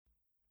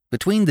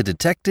Between the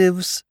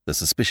detectives, the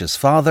suspicious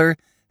father,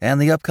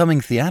 and the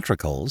upcoming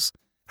theatricals,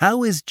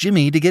 how is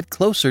Jimmy to get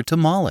closer to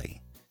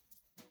Molly?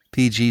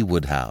 P.G.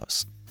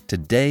 Wodehouse,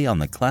 today on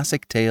the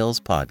Classic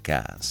Tales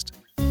podcast.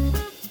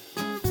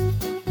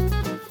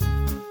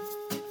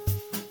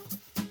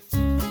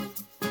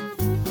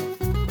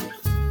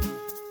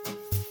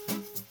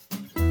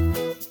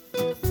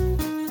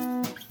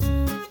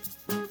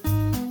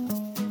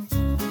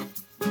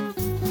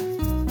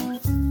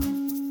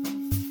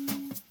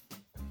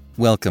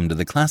 Welcome to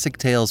the Classic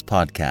Tales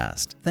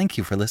podcast. Thank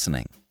you for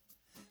listening.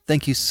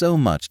 Thank you so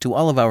much to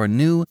all of our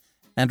new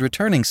and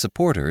returning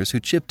supporters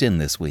who chipped in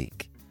this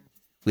week.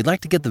 We'd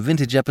like to get the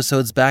vintage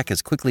episodes back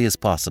as quickly as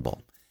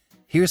possible.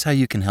 Here's how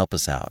you can help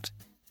us out.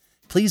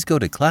 Please go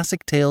to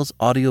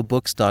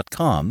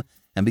classictalesaudiobooks.com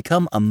and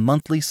become a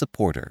monthly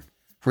supporter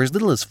for as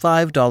little as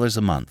 $5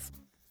 a month.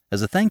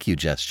 As a thank you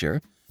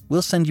gesture,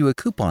 we'll send you a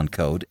coupon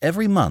code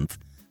every month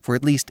for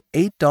at least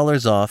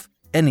 $8 off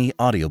any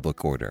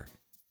audiobook order.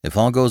 If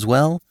all goes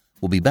well,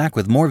 we'll be back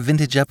with more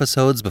vintage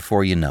episodes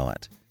before you know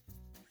it.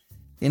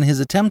 In his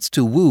attempts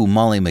to woo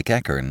Molly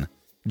McEachern,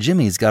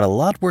 Jimmy's got a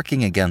lot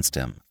working against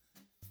him.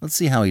 Let's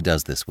see how he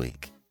does this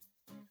week.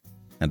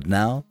 And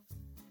now,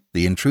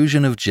 The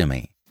Intrusion of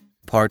Jimmy,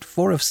 Part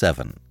 4 of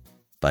 7,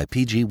 by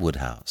P.G.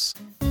 Wodehouse.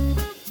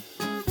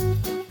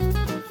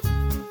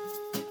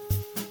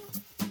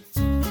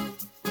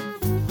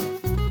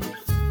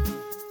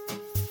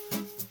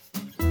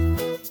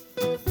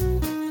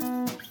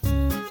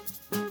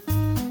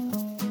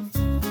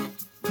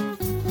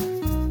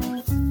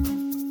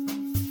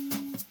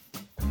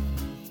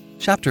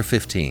 Chapter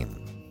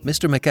 15.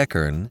 Mr.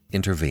 McEachern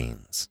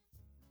Intervenes.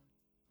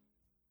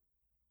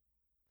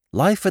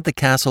 Life at the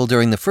castle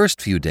during the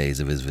first few days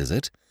of his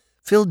visit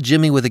filled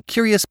Jimmy with a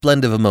curious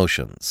blend of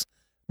emotions,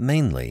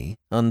 mainly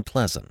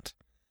unpleasant.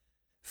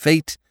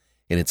 Fate,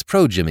 in its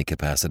pro-Jimmy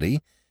capacity,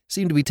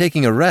 seemed to be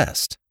taking a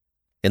rest.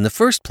 In the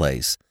first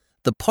place,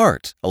 the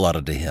part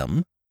allotted to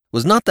him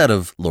was not that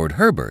of Lord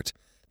Herbert,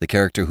 the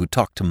character who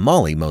talked to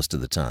Molly most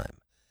of the time.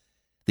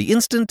 The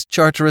instant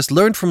Charteris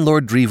learned from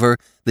Lord Drever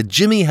that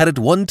Jimmy had at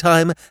one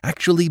time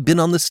actually been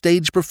on the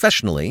stage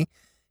professionally,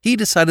 he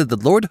decided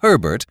that Lord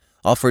Herbert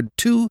offered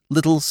too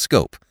little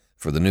scope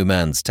for the new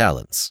man's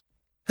talents.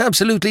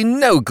 "Absolutely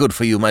no good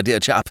for you, my dear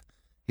chap,"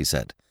 he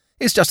said.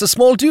 "It's just a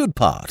small dude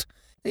part.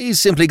 He's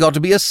simply got to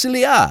be a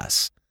silly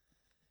ass."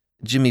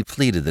 Jimmy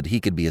pleaded that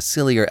he could be a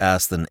sillier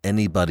ass than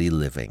anybody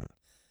living.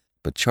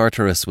 But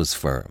Charteris was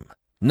firm.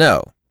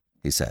 "No,"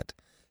 he said.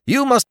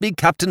 "You must be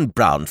Captain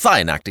Brown.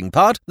 Fine acting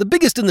part, the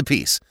biggest in the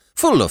piece,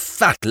 full of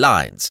fat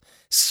lines.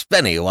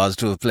 Spenny was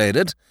to have played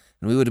it,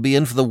 and we were to be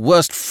in for the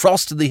worst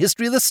frost in the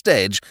history of the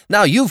stage.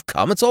 Now you've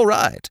come, it's all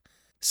right.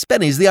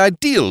 Spenny's the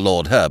ideal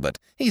Lord Herbert.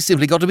 He's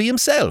simply got to be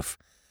himself.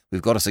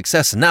 We've got a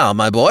success now,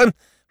 my boy.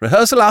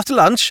 Rehearsal after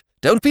lunch.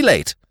 Don't be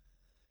late."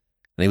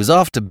 And he was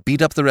off to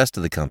beat up the rest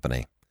of the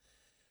company.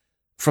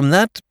 From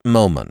that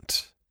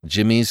moment,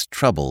 Jimmy's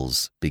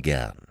troubles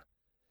began.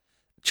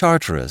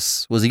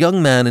 Charteris was a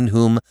young man in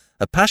whom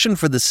a passion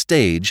for the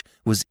stage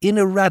was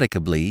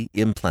ineradicably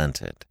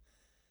implanted.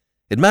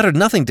 It mattered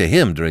nothing to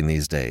him during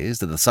these days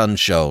that the sun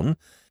shone,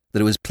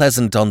 that it was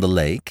pleasant on the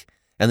lake,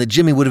 and that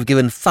Jimmy would have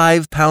given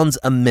 £5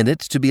 a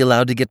minute to be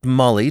allowed to get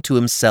Molly to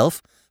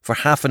himself for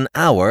half an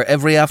hour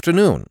every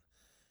afternoon.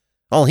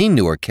 All he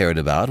knew or cared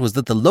about was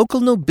that the local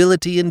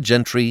nobility and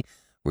gentry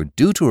were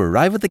due to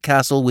arrive at the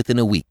castle within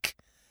a week,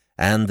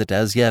 and that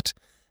as yet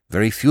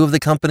very few of the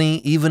company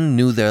even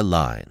knew their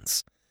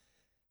lines.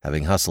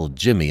 Having hustled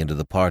Jimmy into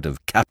the part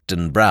of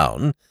Captain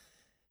Brown,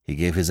 he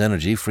gave his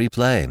energy free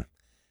play.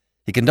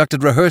 He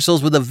conducted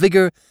rehearsals with a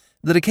vigor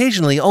that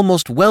occasionally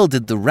almost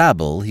welded the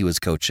rabble he was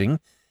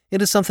coaching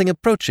into something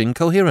approaching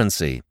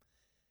coherency.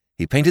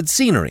 He painted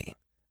scenery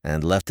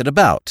and left it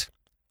about,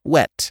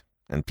 wet,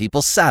 and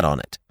people sat on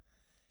it.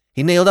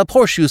 He nailed up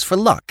horseshoes for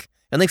luck,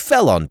 and they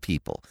fell on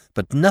people,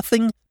 but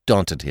nothing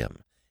daunted him.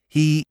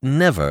 He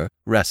never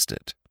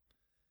rested.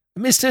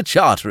 "Mr.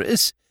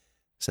 Charteris,"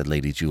 said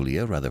Lady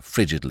Julia rather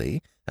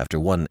frigidly after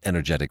one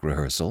energetic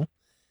rehearsal,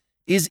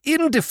 "is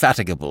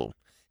indefatigable.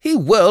 He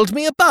whirled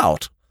me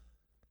about."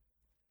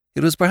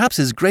 It was perhaps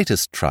his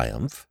greatest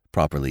triumph,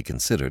 properly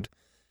considered,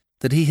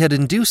 that he had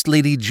induced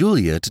Lady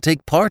Julia to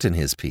take part in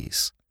his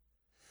piece.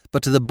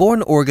 But to the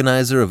born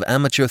organizer of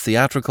amateur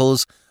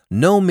theatricals,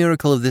 no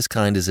miracle of this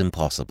kind is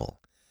impossible,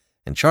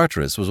 and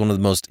Charteris was one of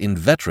the most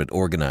inveterate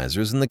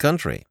organizers in the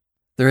country.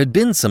 There had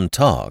been some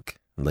talk,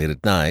 late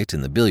at night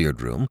in the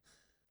billiard room,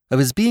 of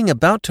his being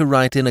about to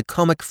write in a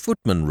comic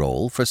footman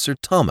role for Sir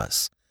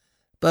Thomas,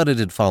 but it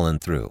had fallen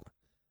through.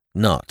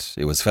 Not,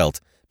 it was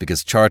felt,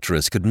 because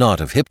Charteris could not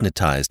have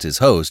hypnotized his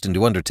host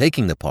into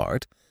undertaking the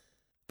part,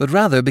 but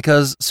rather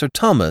because Sir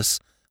Thomas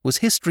was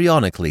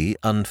histrionically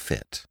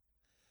unfit.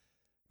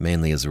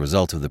 Mainly as a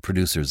result of the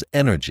producer's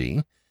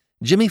energy,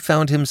 Jimmy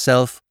found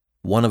himself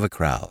one of a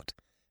crowd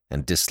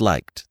and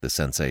disliked the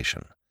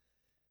sensation.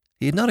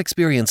 He had not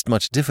experienced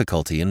much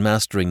difficulty in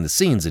mastering the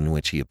scenes in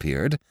which he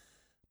appeared,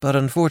 but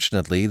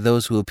unfortunately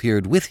those who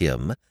appeared with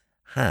him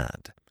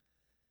had.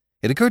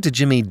 It occurred to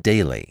Jimmy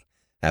daily,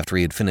 after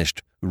he had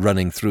finished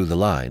running through the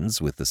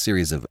lines with the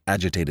series of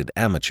agitated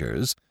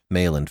amateurs,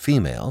 male and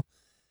female,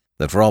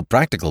 that for all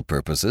practical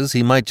purposes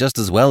he might just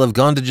as well have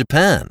gone to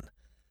Japan.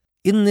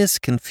 In this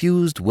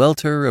confused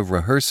welter of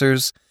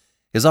rehearsers,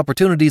 his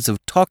opportunities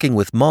of talking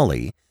with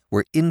Molly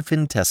were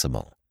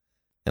infinitesimal.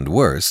 And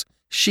worse,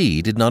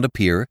 she did not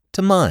appear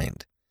to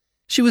mind.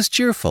 She was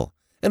cheerful,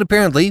 and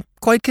apparently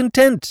quite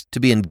content to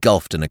be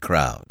engulfed in a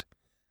crowd.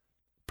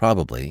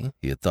 Probably,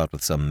 he had thought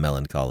with some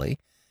melancholy,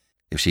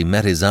 if she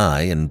met his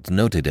eye and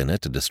noted in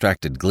it a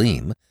distracted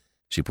gleam,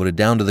 she put it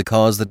down to the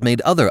cause that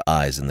made other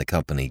eyes in the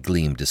company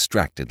gleam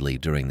distractedly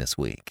during this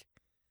week.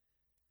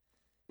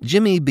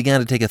 Jimmy began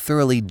to take a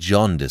thoroughly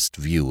jaundiced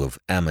view of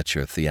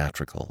amateur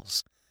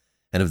theatricals,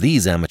 and of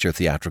these amateur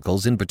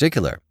theatricals in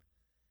particular.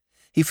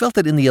 He felt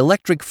that in the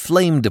electric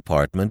flame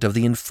department of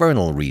the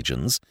infernal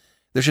regions,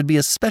 there should be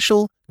a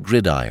special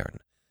gridiron,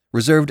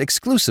 reserved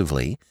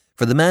exclusively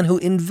for the man who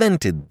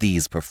invented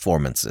these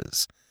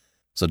performances,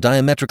 so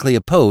diametrically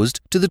opposed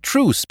to the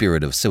true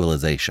spirit of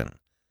civilization.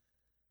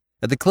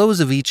 At the close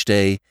of each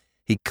day,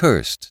 he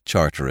cursed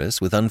Charteris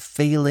with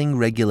unfailing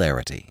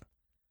regularity.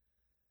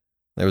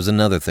 There was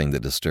another thing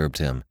that disturbed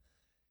him.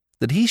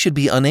 That he should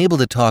be unable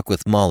to talk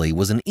with Molly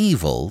was an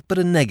evil, but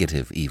a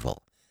negative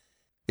evil.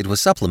 It was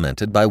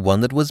supplemented by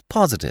one that was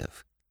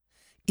positive.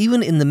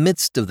 Even in the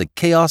midst of the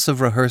chaos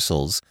of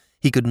rehearsals,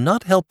 he could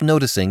not help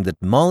noticing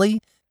that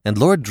Molly and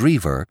Lord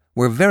Drever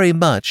were very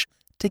much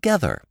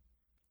together.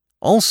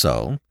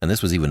 Also, and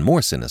this was even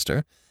more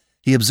sinister,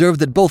 he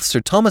observed that both Sir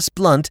Thomas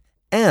Blunt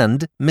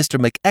and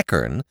Mr.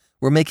 McEachern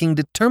were making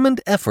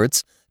determined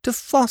efforts to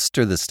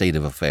foster the state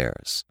of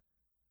affairs.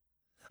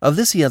 Of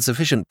this he had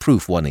sufficient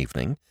proof one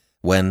evening,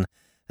 when,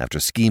 after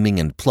scheming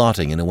and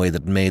plotting in a way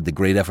that made the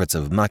great efforts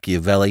of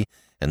Machiavelli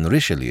and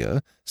Richelieu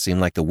seem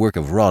like the work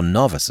of raw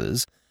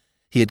novices,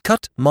 he had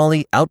cut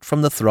Molly out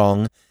from the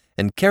throng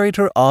and carried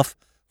her off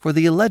for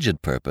the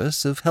alleged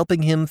purpose of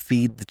helping him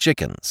feed the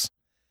chickens.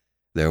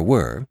 There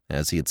were,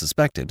 as he had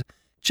suspected,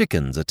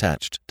 chickens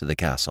attached to the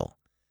castle.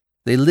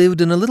 They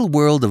lived in a little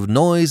world of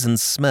noise and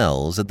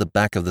smells at the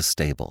back of the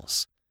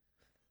stables.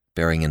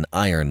 Bearing an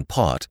iron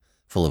pot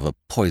full of a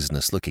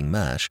poisonous-looking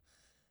mash,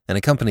 and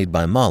accompanied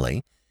by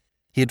Molly,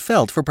 he had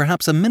felt for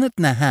perhaps a minute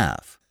and a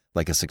half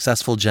like a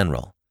successful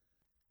general.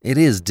 It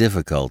is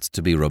difficult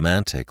to be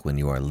romantic when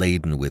you are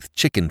laden with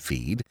chicken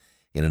feed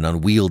in an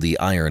unwieldy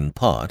iron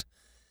pot,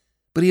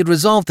 but he had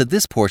resolved that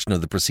this portion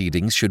of the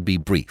proceedings should be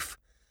brief.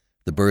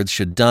 The birds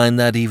should dine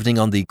that evening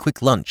on the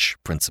quick lunch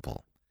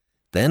principle.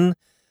 Then,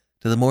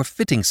 to the more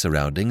fitting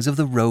surroundings of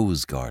the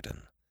rose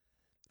garden.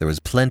 There was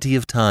plenty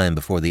of time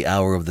before the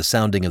hour of the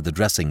sounding of the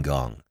dressing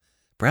gong,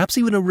 perhaps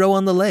even a row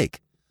on the lake.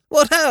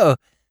 "What ho!"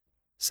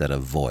 said a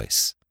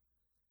voice.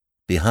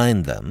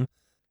 Behind them,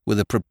 with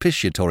a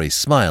propitiatory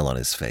smile on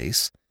his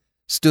face,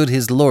 stood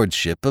his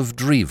lordship of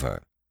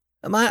Drever.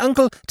 "My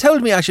uncle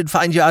told me I should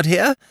find you out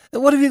here.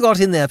 What have you got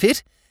in there,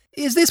 Pitt?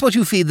 Is this what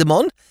you feed them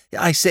on?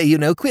 I say, you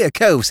know, queer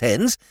coves'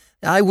 hens.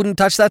 I wouldn't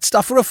touch that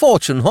stuff for a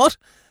fortune, what?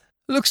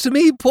 Looks to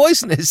me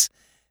poisonous."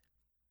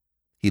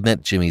 He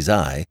met Jimmy's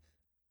eye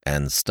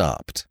and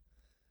stopped.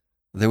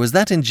 There was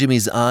that in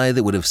Jimmy's eye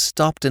that would have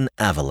stopped an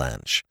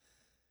avalanche.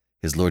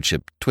 His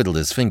lordship twiddled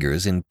his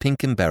fingers in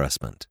pink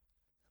embarrassment.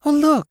 "Oh,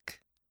 look,"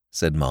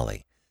 said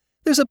Molly.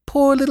 "There's a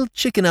poor little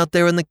chicken out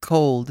there in the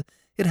cold.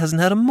 It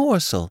hasn't had a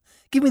morsel.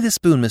 Give me the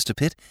spoon, Mr.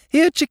 Pitt.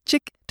 Here, chick,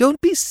 chick.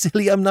 Don't be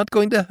silly. I'm not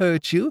going to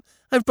hurt you.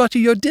 I've brought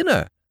you your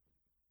dinner."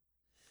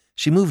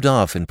 She moved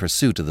off in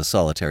pursuit of the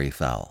solitary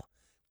fowl,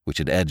 which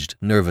had edged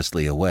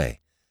nervously away.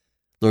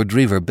 Lord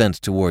Drever bent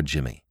toward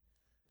Jimmy.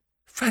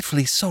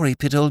 "Frightfully sorry,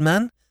 Pitt, old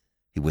man,"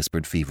 he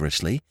whispered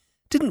feverishly.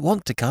 "Didn't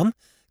want to come.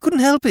 Couldn't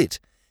help it.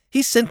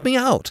 He sent me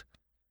out."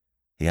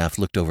 He half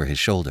looked over his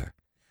shoulder.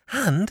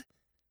 "And,"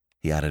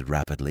 he added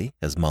rapidly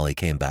as Molly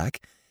came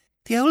back,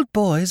 "the old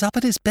boy's up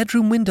at his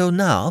bedroom window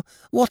now,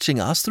 watching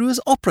us through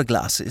his opera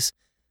glasses."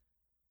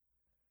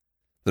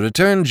 The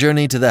return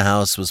journey to the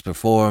house was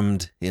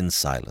performed in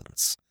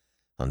silence,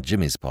 on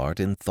Jimmy's part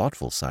in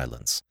thoughtful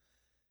silence.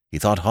 He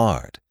thought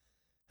hard,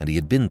 and he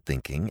had been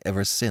thinking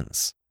ever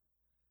since.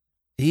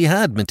 He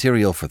had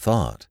material for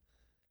thought.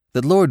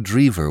 That Lord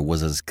Drever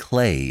was as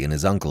clay in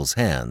his uncle's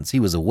hands, he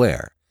was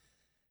aware.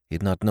 He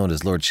had not known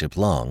his lordship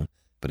long,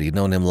 but he had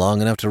known him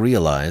long enough to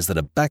realize that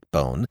a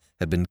backbone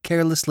had been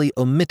carelessly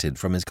omitted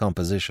from his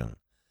composition.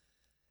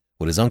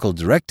 What his uncle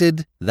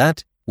directed,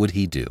 that would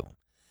he do.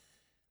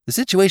 The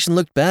situation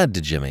looked bad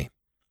to Jimmy.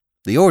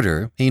 The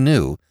order, he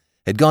knew,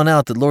 had gone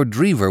out that Lord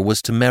Drever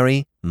was to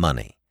marry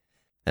money,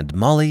 and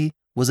Molly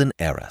was an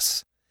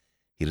heiress.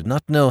 He did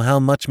not know how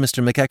much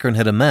Mr. McEachern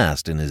had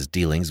amassed in his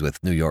dealings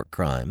with New York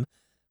crime,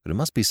 but it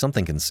must be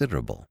something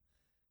considerable.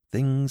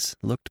 Things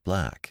looked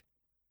black.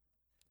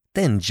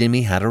 Then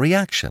Jimmy had a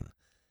reaction.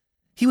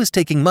 He was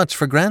taking much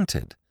for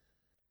granted.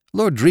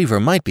 Lord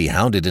Drever might be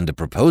hounded into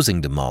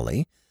proposing to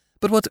Molly,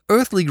 but what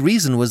earthly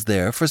reason was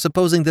there for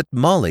supposing that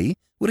Molly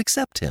would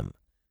accept him?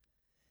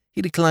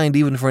 He declined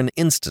even for an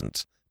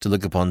instant to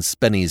look upon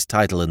Spenny's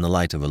title in the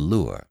light of a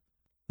lure.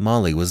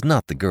 Molly was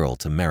not the girl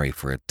to marry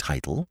for a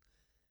title.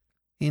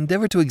 He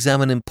endeavored to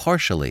examine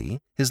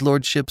impartially his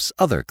lordship's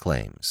other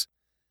claims.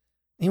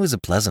 He was a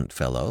pleasant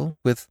fellow,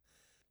 with,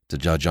 to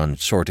judge on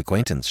short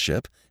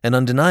acquaintanceship, an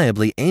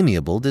undeniably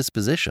amiable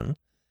disposition.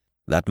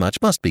 That much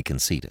must be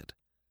conceded.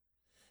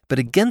 But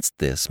against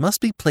this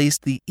must be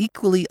placed the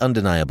equally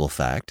undeniable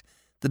fact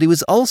that he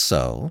was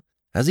also,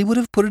 as he would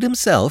have put it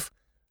himself,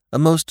 a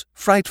most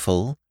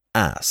frightful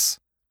ass.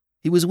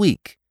 He was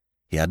weak.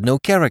 He had no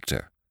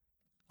character.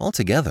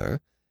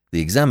 Altogether,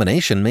 the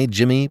examination made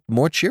Jimmy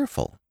more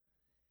cheerful.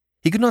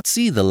 He could not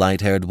see the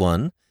light-haired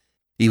one,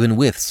 even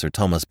with Sir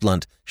Thomas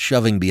Blunt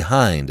shoving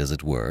behind, as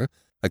it were,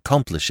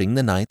 accomplishing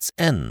the night's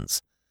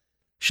ends.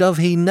 Shove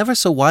he never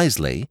so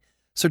wisely,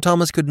 Sir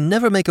Thomas could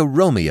never make a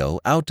Romeo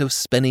out of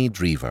Spenny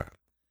Drever.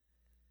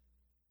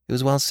 It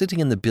was while sitting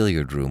in the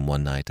billiard-room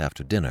one night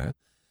after dinner,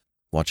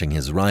 watching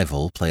his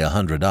rival play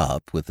 100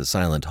 up with the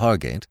silent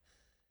Hargate,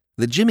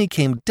 that Jimmy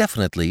came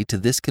definitely to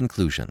this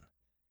conclusion.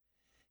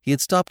 He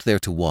had stopped there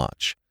to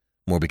watch,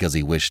 more because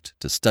he wished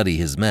to study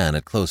his man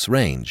at close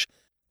range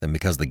than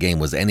because the game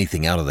was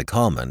anything out of the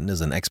common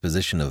as an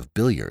exposition of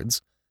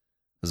billiards.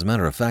 As a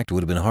matter of fact, it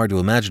would have been hard to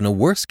imagine a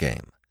worse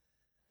game.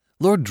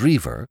 Lord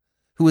Drever,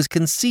 who was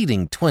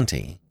conceding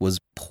 20, was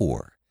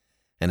poor,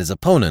 and his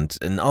opponent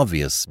an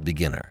obvious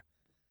beginner.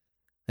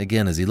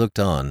 Again, as he looked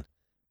on,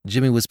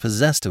 Jimmy was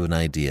possessed of an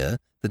idea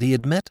that he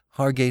had met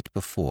Hargate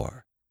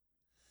before.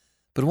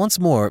 But once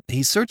more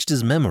he searched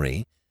his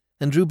memory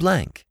and drew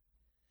blank.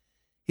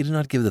 He did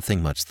not give the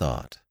thing much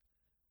thought,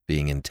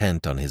 being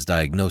intent on his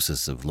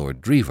diagnosis of Lord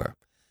Drever,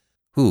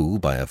 who,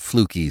 by a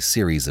fluky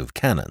series of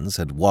cannons,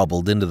 had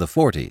wobbled into the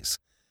 40s,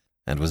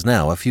 and was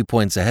now a few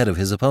points ahead of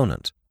his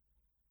opponent.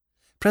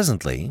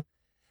 Presently,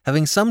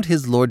 having summed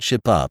his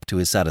lordship up to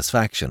his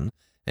satisfaction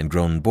and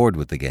grown bored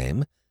with the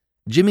game,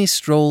 Jimmy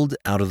strolled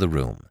out of the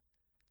room.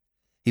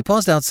 He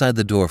paused outside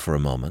the door for a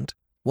moment,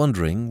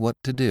 wondering what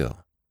to do.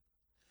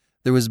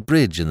 There was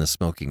bridge in the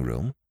smoking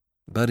room,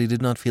 but he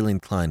did not feel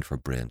inclined for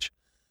bridge.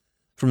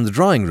 From the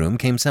drawing room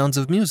came sounds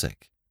of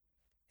music.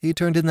 He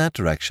turned in that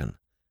direction,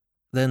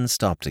 then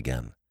stopped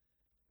again.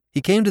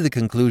 He came to the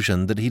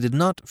conclusion that he did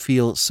not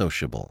feel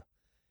sociable.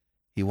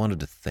 He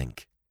wanted to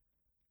think.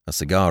 A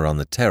cigar on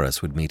the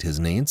terrace would meet his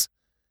needs.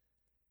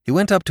 He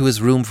went up to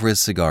his room for his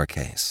cigar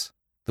case.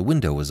 The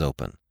window was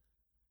open.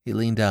 He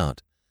leaned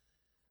out.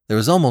 There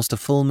was almost a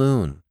full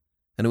moon,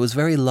 and it was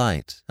very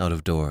light out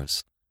of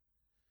doors.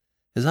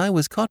 His eye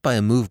was caught by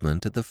a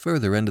movement at the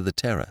further end of the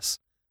terrace,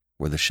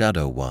 where the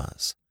shadow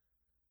was.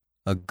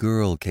 A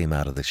girl came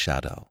out of the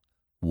shadow,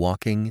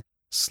 walking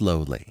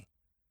slowly.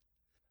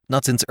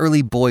 Not since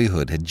early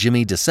boyhood had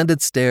Jimmy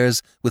descended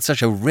stairs with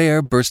such a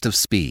rare burst of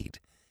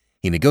speed.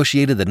 He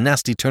negotiated the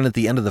nasty turn at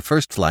the end of the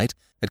first flight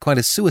at quite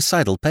a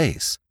suicidal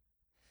pace.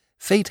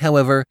 Fate,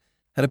 however,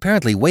 had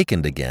apparently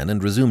wakened again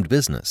and resumed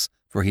business,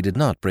 for he did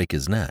not break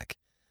his neck.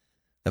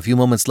 A few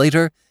moments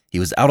later, he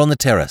was out on the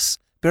terrace,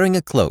 bearing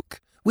a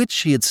cloak, which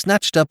he had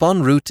snatched up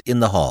en route in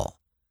the hall.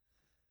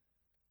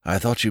 "I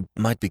thought you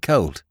might be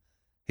cold,"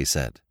 he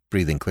said,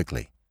 breathing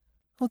quickly.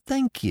 "Oh,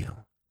 thank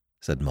you,"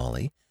 said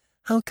Molly.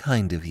 "How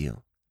kind of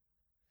you."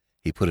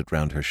 He put it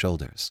round her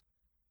shoulders.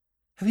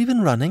 "Have you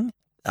been running?"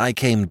 "I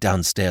came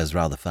downstairs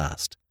rather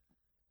fast."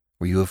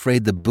 "Were you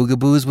afraid the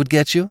boogaboos would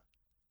get you?"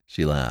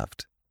 She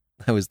laughed.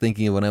 "I was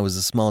thinking of when I was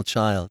a small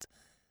child.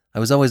 I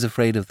was always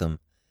afraid of them.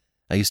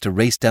 I used to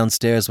race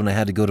downstairs when I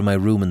had to go to my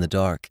room in the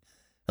dark,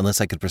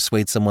 unless I could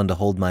persuade someone to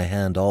hold my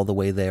hand all the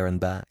way there and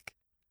back."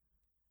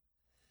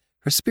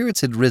 Her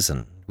spirits had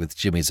risen with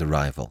Jimmy's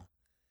arrival.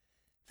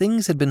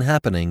 Things had been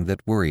happening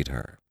that worried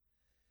her.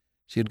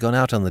 She had gone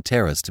out on the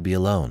terrace to be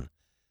alone.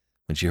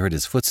 When she heard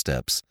his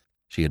footsteps,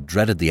 she had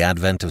dreaded the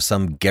advent of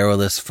some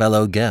garrulous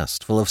fellow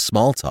guest full of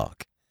small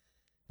talk.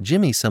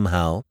 Jimmy,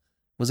 somehow,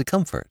 was a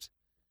comfort.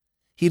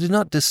 He did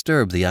not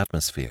disturb the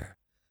atmosphere.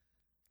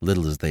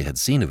 Little as they had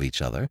seen of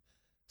each other,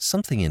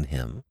 something in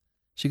him,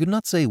 she could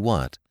not say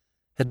what,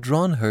 had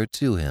drawn her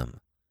to him.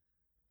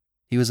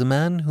 He was a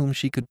man whom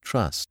she could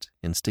trust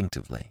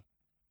instinctively.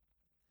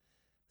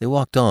 They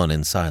walked on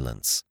in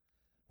silence.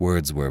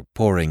 Words were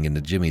pouring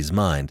into Jimmy's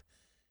mind,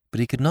 but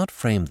he could not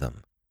frame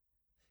them.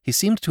 He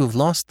seemed to have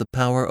lost the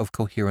power of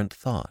coherent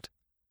thought.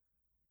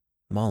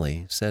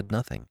 Molly said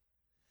nothing.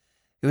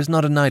 It was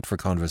not a night for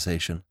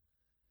conversation.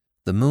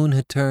 The moon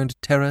had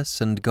turned terrace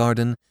and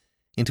garden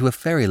into a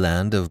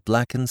fairyland of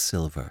black and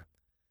silver.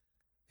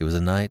 It was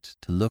a night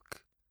to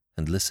look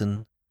and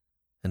listen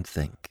and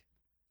think.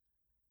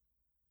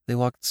 They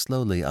walked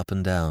slowly up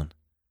and down.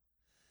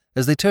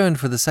 As they turned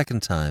for the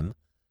second time,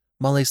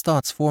 Molly's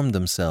thoughts formed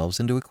themselves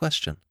into a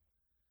question.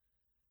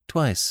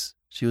 Twice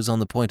she was on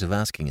the point of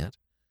asking it,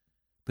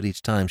 but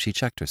each time she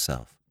checked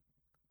herself.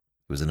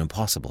 It was an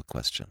impossible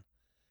question.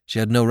 She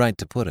had no right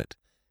to put it,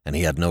 and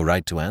he had no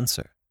right to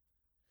answer.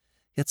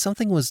 Yet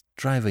something was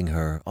driving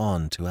her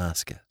on to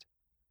ask it.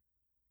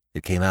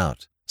 It came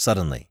out,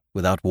 suddenly,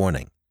 without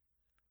warning.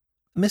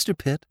 "Mr.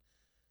 Pitt,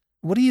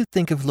 what do you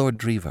think of Lord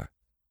Drever?"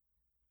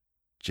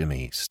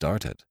 Jimmy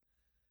started.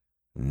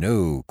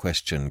 No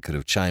question could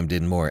have chimed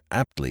in more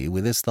aptly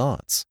with his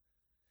thoughts.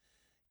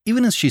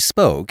 Even as she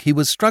spoke, he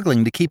was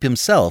struggling to keep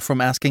himself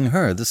from asking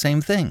her the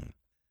same thing.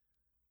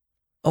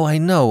 "Oh, I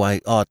know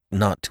I ought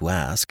not to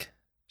ask,"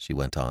 she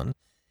went on.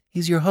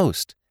 "He's your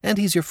host, and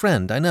he's your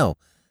friend, I know.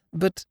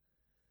 But—"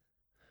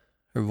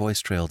 Her voice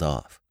trailed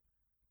off.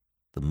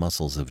 The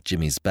muscles of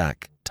Jimmy's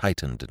back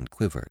tightened and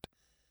quivered,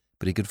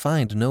 but he could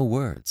find no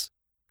words.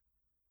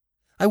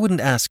 "I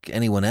wouldn't ask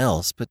anyone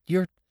else, but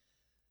you're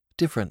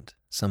different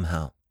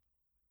somehow.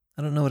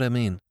 I don't know what I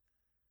mean.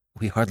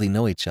 We hardly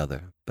know each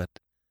other, but—"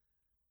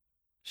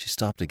 She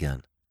stopped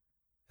again,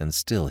 and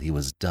still he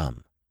was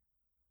dumb.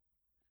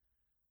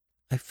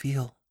 "I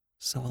feel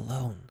so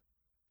alone,"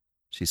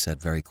 she said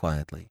very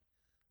quietly,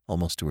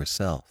 almost to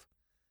herself.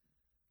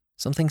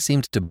 Something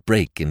seemed to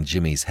break in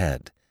Jimmy's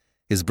head.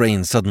 His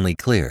brain suddenly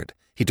cleared.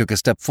 He took a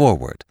step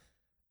forward.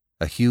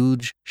 A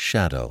huge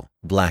shadow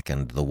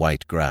blackened the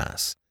white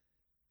grass.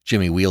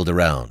 Jimmy wheeled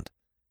around.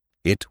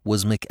 It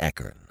was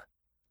McEachern.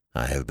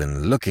 "I have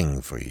been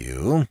looking for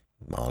you,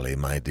 Molly,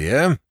 my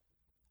dear,"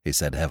 he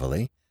said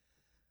heavily.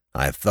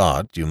 "I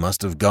thought you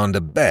must have gone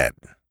to bed."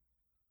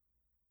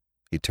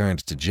 He turned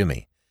to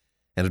Jimmy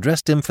and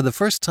addressed him for the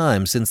first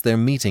time since their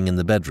meeting in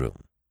the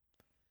bedroom.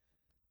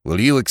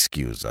 "Will you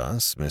excuse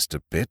us,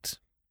 Mr. Pitt?"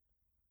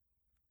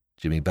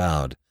 Jimmy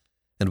bowed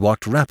and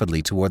walked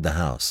rapidly toward the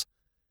house.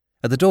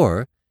 At the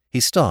door, he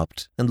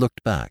stopped and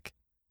looked back.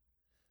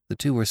 The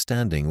two were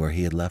standing where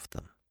he had left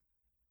them.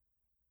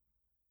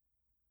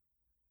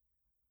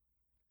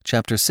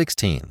 Chapter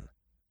 16.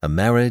 A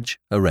Marriage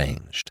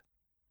Arranged.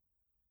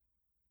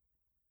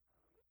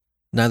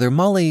 Neither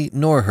Molly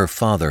nor her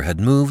father had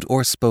moved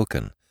or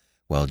spoken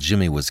while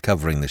Jimmy was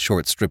covering the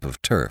short strip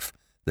of turf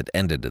that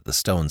ended at the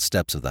stone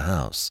steps of the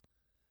house.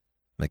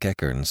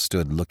 McEachern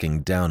stood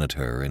looking down at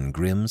her in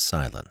grim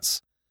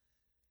silence.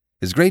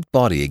 His great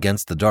body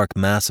against the dark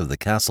mass of the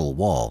castle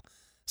wall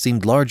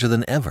seemed larger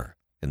than ever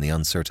in the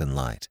uncertain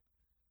light.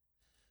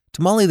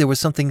 To Molly there was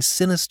something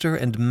sinister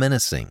and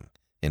menacing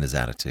in his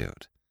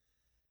attitude.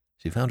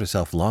 She found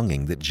herself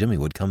longing that Jimmy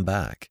would come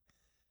back.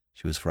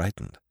 She was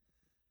frightened.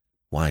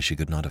 Why, she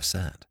could not have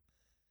said.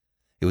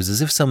 It was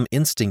as if some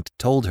instinct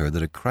told her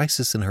that a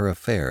crisis in her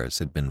affairs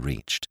had been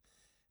reached,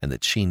 and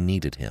that she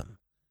needed him.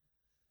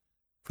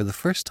 For the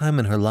first time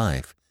in her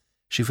life,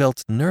 she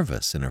felt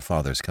nervous in her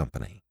father's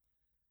company.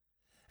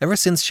 Ever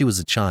since she was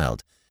a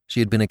child, she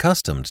had been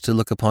accustomed to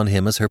look upon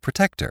him as her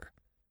protector.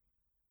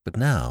 But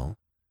now,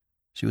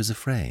 she was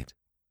afraid.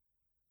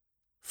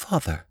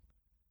 "Father,"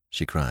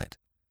 she cried.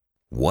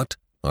 "What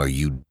are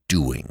you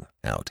doing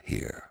out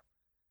here?"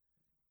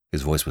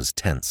 His voice was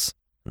tense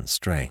and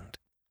strained.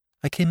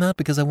 "I came out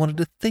because I wanted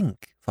to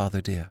think,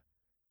 Father dear."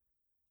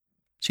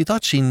 She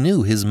thought she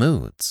knew his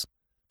moods,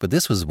 but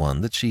this was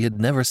one that she had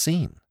never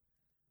seen.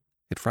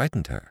 It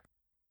frightened her.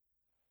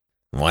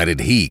 "Why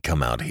did he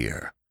come out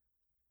here?"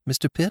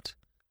 "Mr. Pitt,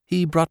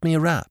 he brought me a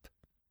wrap."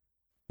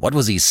 "What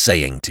was he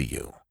saying to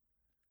you?"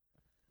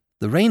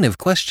 The rain of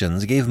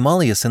questions gave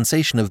Molly a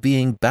sensation of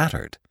being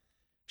battered.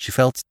 She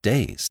felt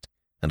dazed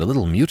and a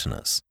little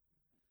mutinous.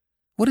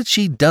 What had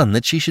she done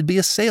that she should be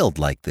assailed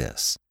like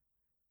this?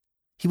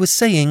 "He was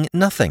saying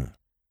nothing,"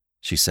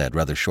 she said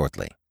rather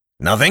shortly.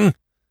 "Nothing?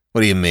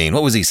 What do you mean?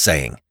 What was he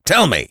saying?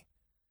 Tell me!"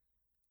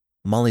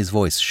 Molly's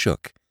voice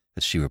shook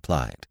as she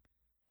replied.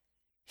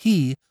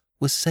 "He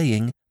was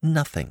saying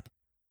nothing,"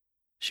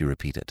 she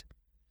repeated.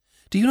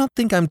 "Do you not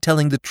think I'm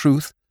telling the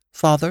truth,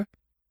 Father?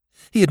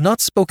 He had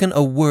not spoken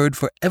a word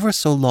for ever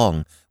so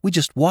long. We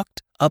just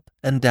walked up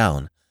and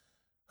down.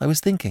 I was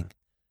thinking,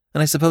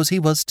 and I suppose he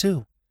was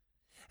too.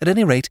 At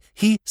any rate,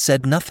 he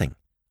said nothing.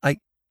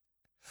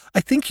 I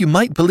think you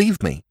might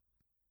believe me."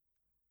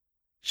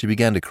 She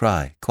began to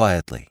cry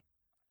quietly.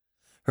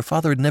 Her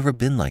father had never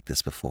been like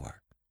this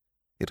before.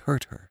 It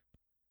hurt her.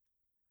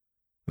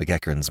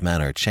 McEachern's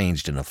manner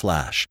changed in a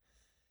flash.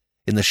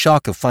 In the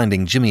shock of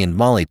finding Jimmy and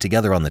Molly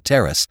together on the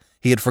terrace,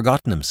 he had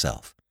forgotten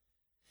himself.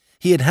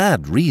 He had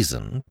had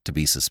reason to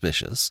be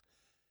suspicious.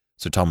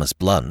 Sir Thomas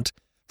Blunt,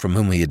 from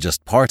whom he had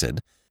just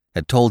parted,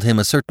 had told him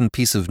a certain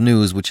piece of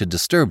news which had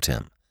disturbed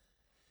him.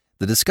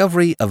 The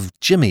discovery of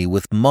Jimmy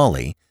with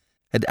Molly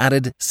had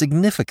added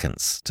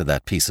significance to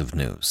that piece of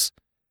news.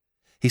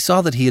 He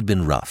saw that he had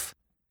been rough.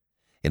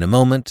 In a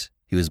moment,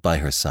 he was by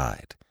her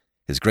side,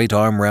 his great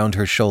arm round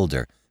her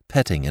shoulder,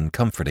 petting and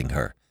comforting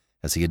her,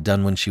 as he had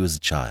done when she was a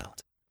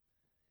child.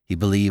 He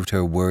believed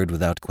her word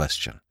without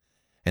question,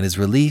 and his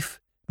relief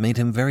made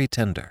him very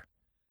tender.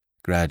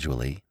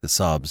 Gradually, the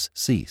sobs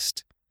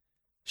ceased.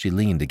 She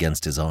leaned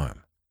against his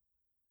arm.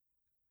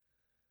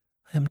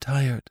 "I am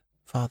tired,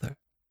 Father,"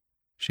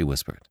 she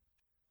whispered.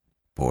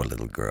 "Poor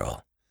little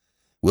girl.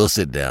 We'll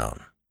sit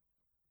down."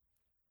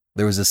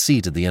 There was a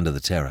seat at the end of the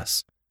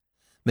terrace.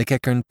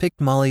 McEachern picked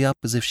Molly up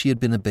as if she had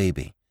been a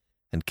baby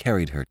and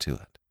carried her to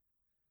it.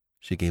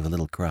 She gave a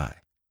little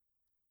cry.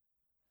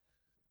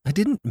 "I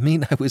didn't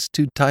mean I was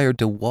too tired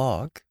to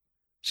walk,"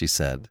 she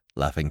said,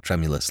 laughing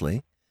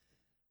tremulously.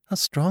 "How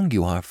strong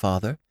you are,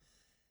 Father.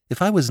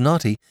 If I was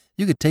naughty,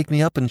 you could take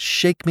me up and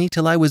shake me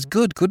till I was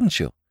good, couldn't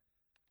you?"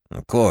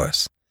 Of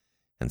course.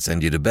 And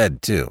send you to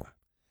bed, too.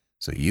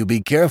 So you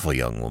be careful,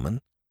 young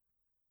woman.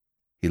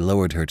 He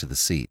lowered her to the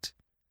seat.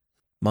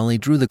 Molly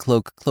drew the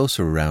cloak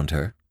closer around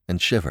her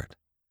and shivered.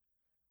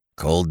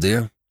 Cold,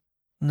 dear?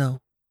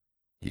 No.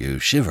 You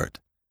shivered.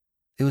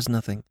 It was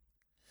nothing.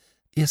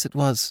 Yes, it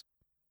was,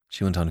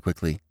 she went on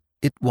quickly.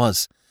 It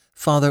was.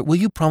 Father, will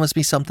you promise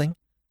me something?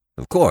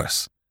 Of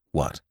course.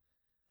 What?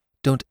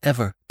 Don't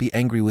ever be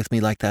angry with me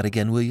like that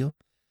again, will you?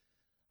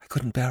 I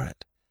couldn't bear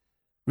it.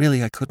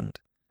 Really, I couldn't.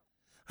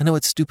 I know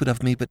it's stupid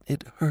of me, but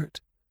it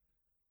hurt.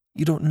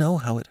 You don't know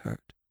how it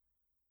hurt.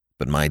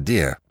 But my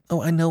dear,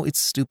 oh, I know it's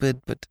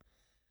stupid, but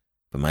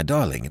my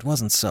darling, it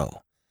wasn't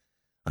so.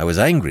 I was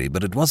angry,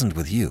 but it wasn't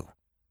with you.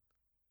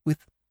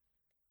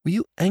 Were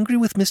you angry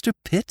with Mr.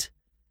 Pitt?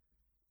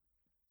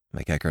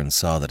 McEachern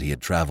saw that he had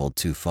traveled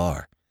too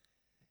far.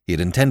 He had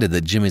intended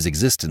that Jimmy's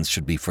existence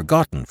should be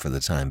forgotten for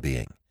the time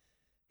being.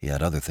 He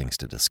had other things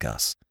to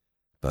discuss,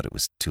 but it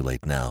was too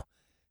late now.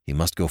 He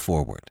must go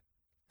forward.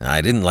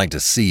 I didn't like to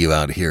see you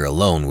out here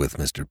alone with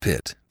Mr.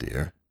 Pitt,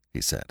 dear,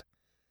 he said.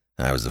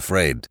 I was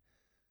afraid.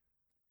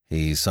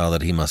 He saw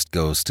that he must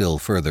go still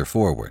further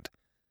forward.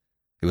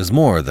 It was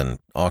more than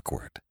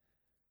awkward.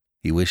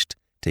 He wished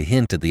to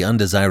hint at the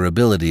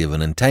undesirability of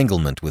an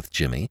entanglement with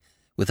Jimmy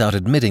without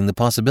admitting the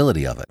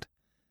possibility of it.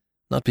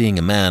 Not being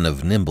a man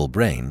of nimble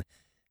brain,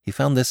 he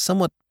found this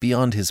somewhat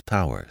beyond his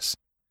powers.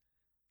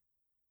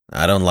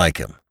 I don't like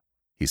him,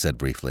 he said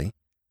briefly.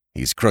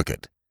 He's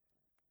crooked.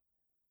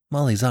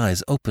 Molly's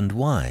eyes opened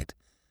wide.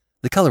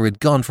 The color had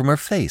gone from her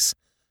face.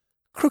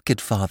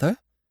 Crooked, Father?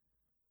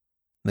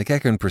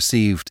 McEachern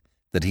perceived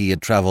that he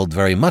had traveled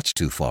very much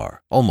too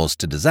far, almost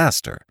to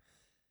disaster.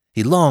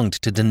 He longed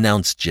to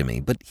denounce Jimmy,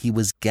 but he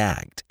was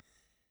gagged.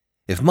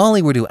 If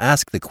Molly were to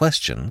ask the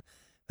question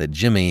that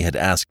Jimmy had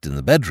asked in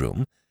the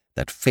bedroom,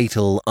 that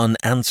fatal,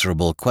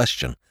 unanswerable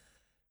question,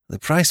 the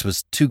price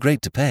was too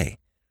great to pay.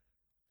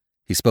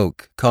 He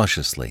spoke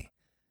cautiously,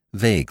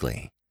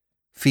 vaguely,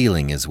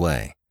 feeling his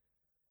way.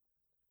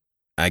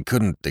 I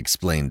couldn't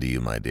explain to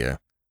you, my dear.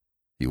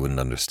 You wouldn't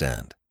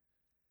understand.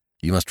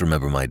 You must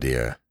remember, my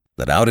dear,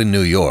 that out in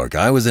New York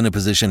I was in a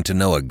position to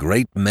know a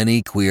great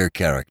many queer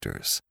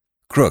characters.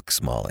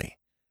 Crooks, Molly.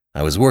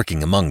 I was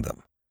working among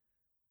them.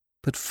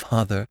 But,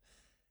 Father,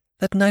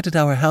 that night at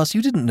our house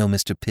you didn't know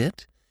Mr.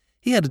 Pitt.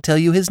 He had to tell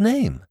you his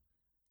name.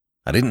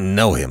 I didn't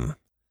know him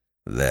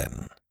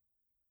then,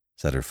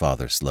 said her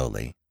father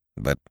slowly.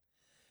 But,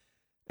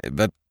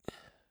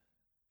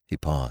 he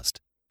paused.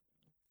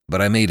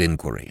 But I made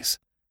inquiries,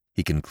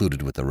 he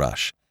concluded with a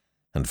rush,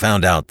 and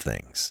found out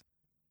things.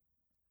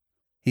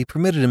 He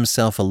permitted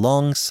himself a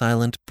long,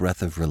 silent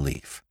breath of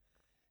relief.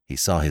 He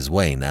saw his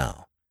way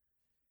now.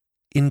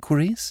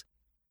 Inquiries?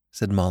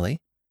 Said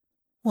Molly.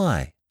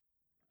 Why?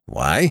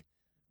 Why?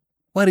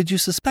 Why did you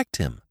suspect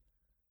him?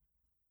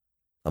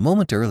 A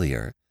moment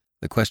earlier,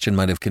 the question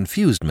might have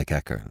confused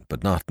McEachern,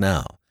 but not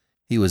now.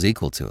 He was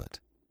equal to it.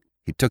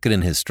 He took it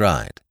in his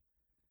stride.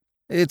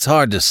 It's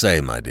hard to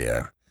say, my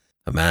dear.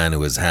 A man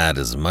who has had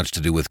as much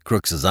to do with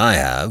crooks as I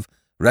have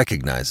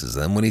recognizes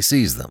them when he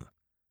sees them.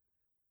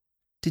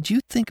 Did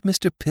you think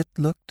Mr. Pitt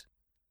looked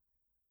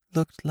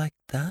like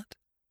that?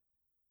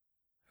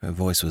 Her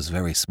voice was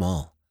very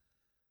small.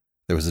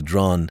 There was a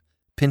drawn,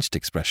 pinched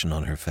expression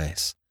on her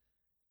face.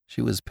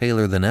 She was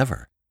paler than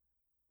ever.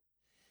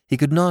 He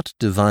could not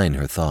divine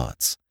her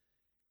thoughts.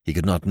 He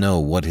could not know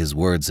what his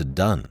words had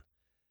done,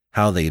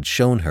 how they had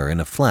shown her in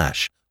a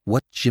flash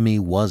what Jimmy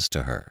was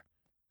to her,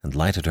 and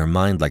lighted her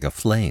mind like a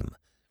flame,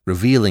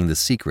 revealing the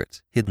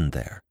secret hidden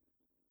there.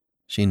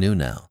 She knew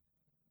now.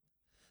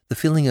 The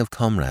feeling of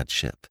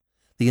comradeship,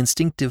 the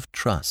instinctive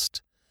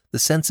trust, the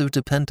sense of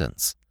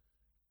dependence,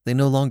 they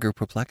no longer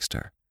perplexed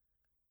her.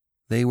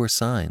 They were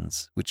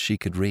signs which she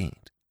could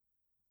read.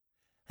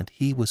 And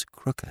he was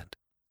crooked.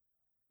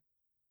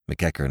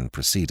 McEachern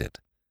proceeded.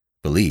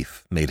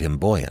 Belief made him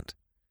buoyant.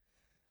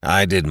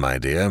 I did, my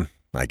dear.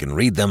 I can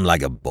read them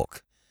like a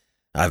book.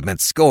 I've met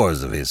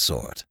scores of his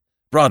sort.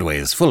 Broadway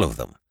is full of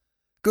them.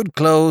 Good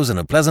clothes and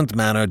a pleasant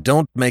manner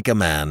don't make a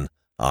man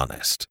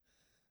honest.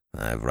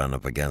 I've run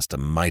up against a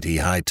mighty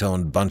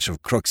high-toned bunch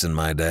of crooks in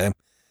my day.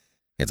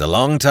 It's a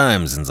long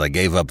time since I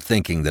gave up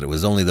thinking that it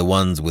was only the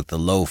ones with the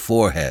low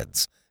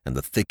foreheads and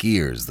the thick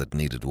ears that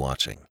needed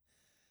watching.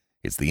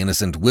 It's the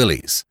innocent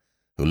willies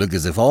who look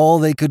as if all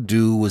they could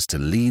do was to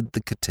lead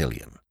the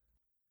cotillion.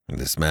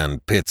 This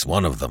man Pitt's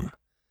one of them.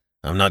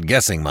 I'm not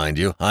guessing, mind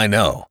you. I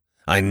know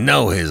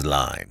his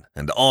line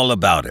and all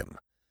about him.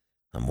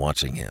 I'm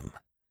watching him.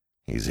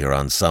 He's here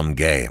on some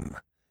game.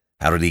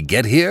 How did he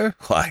get here?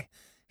 Why,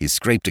 he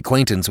scraped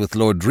acquaintance with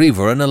Lord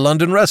Drever in a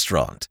London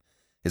restaurant.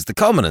 It's the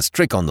commonest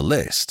trick on the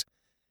list.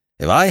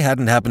 If I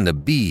hadn't happened to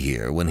be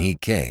here when he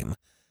came,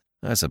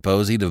 I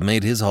suppose he'd have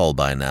made his haul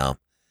by now.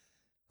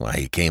 Why,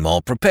 he came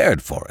all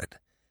prepared for it.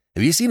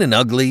 Have you seen an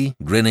ugly,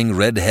 grinning,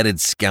 red-headed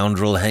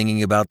scoundrel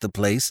hanging about the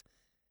place?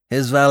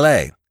 His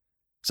valet.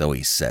 So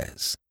he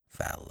says,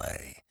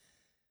 valet.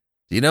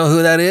 Do you know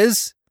who that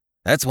is?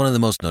 That's one of the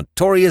most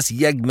notorious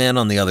yeggmen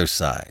on the other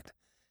side.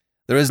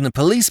 There isn't a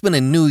policeman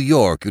in New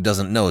York who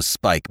doesn't know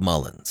Spike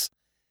Mullins.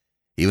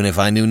 Even if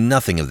I knew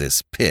nothing of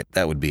this pit,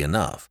 that would be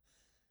enough.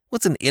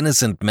 What's an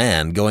innocent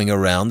man going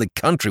around the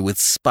country with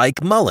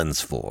Spike Mullins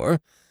for,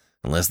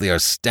 unless they are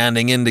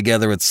standing in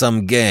together at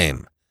some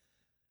game?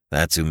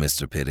 That's who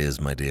Mr. Pitt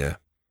is, my dear,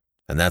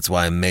 and that's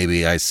why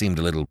maybe I seemed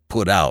a little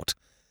put out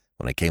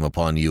when I came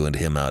upon you and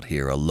him out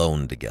here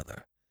alone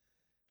together.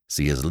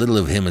 See as little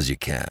of him as you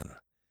can.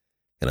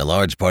 In a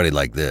large party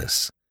like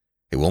this,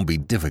 it won't be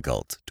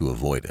difficult to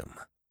avoid him."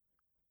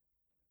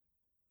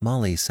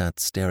 Molly sat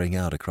staring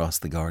out across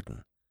the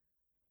garden.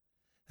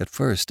 At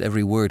first,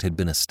 every word had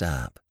been a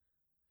stab.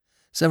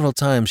 Several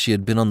times she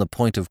had been on the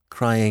point of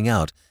crying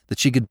out that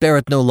she could bear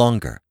it no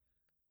longer.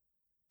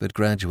 But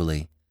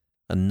gradually,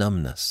 a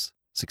numbness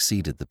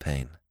succeeded the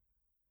pain.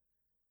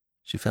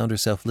 She found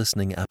herself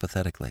listening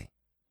apathetically.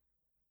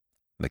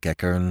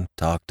 McEachern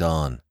talked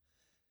on.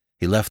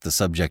 He left the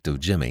subject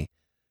of Jimmy,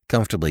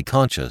 comfortably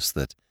conscious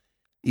that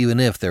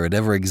even if there had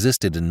ever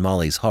existed in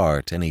Molly's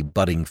heart any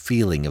budding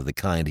feeling of the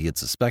kind he had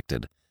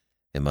suspected,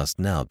 it must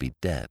now be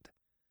dead.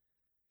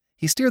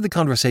 He steered the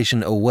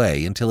conversation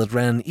away until it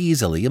ran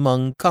easily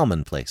among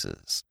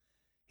commonplaces.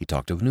 He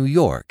talked of New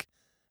York,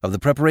 of the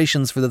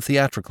preparations for the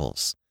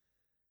theatricals.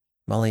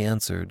 Molly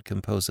answered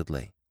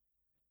composedly.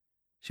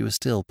 She was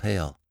still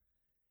pale,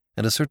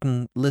 and a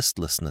certain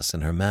listlessness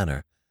in her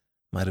manner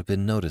might have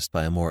been noticed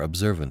by a more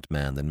observant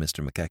man than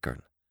Mr.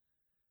 McEachern.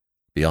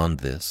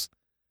 Beyond this,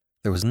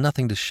 there was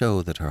nothing to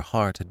show that her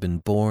heart had been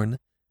born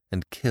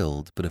and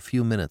killed but a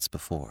few minutes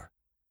before.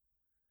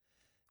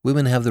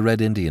 Women have the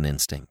Red Indian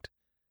instinct,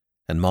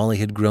 and Molly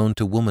had grown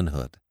to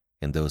womanhood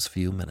in those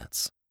few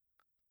minutes.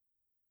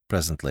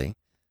 Presently,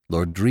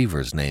 Lord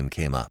Drever's name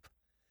came up.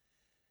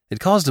 It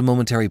caused a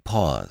momentary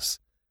pause,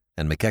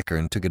 and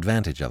McEachern took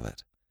advantage of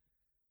it.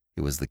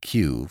 It was the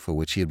cue for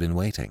which he had been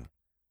waiting.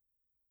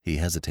 He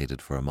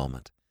hesitated for a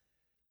moment,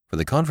 for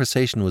the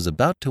conversation was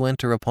about to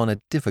enter upon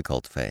a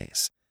difficult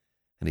phase,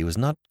 and he was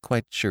not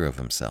quite sure of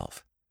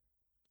himself.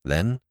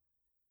 Then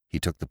he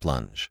took the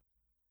plunge.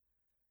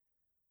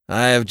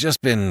 "I have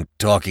just been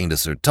talking to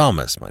Sir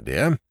Thomas, my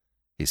dear,"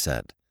 he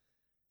said.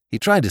 He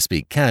tried to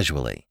speak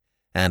casually,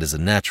 and as a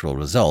natural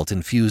result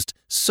infused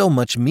so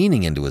much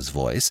meaning into his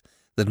voice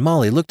that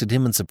Molly looked at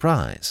him in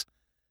surprise.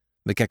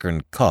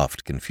 McEachern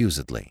coughed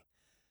confusedly.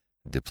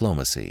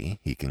 Diplomacy,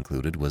 he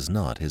concluded, was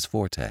not his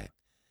forte.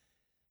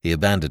 He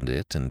abandoned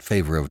it in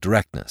favor of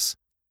directness.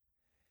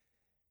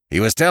 "He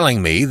was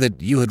telling me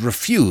that you had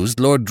refused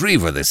Lord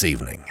Drever this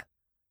evening."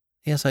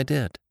 "Yes, I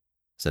did,"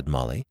 said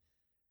Molly.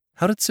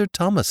 "How did Sir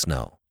Thomas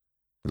know?"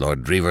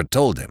 "Lord Drever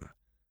told him."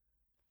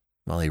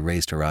 Molly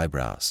raised her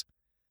eyebrows.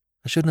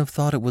 "I shouldn't have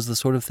thought it was the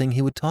sort of thing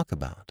he would talk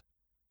about,"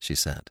 she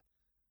said.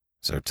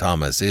 "Sir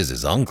Thomas is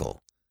his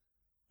uncle."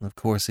 "Of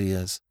course he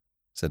is,"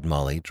 said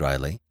Molly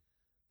dryly.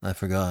 "I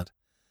forgot.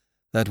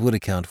 That would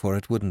account for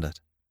it, wouldn't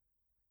it?"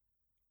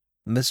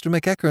 Mr.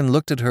 McEachern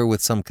looked at her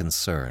with some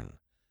concern.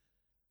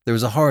 There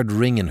was a hard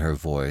ring in her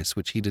voice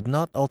which he did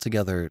not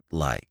altogether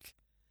like.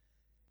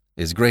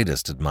 His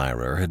greatest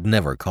admirer had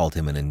never called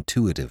him an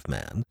intuitive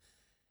man,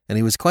 and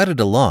he was quite at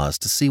a loss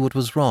to see what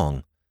was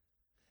wrong.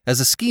 As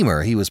a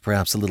schemer, he was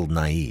perhaps a little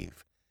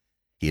naive.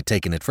 He had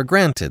taken it for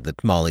granted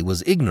that Molly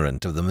was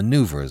ignorant of the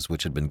maneuvers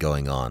which had been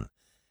going on,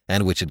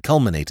 and which had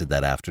culminated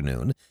that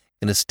afternoon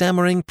in a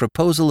stammering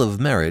proposal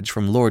of marriage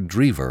from Lord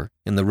Drever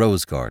in the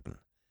rose garden.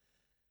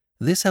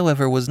 This,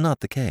 however, was not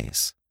the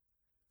case.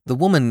 The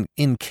woman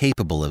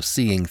incapable of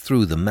seeing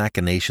through the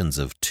machinations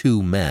of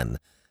two men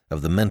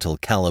of the mental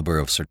caliber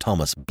of Sir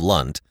Thomas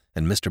Blunt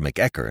and Mr.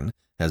 McEachern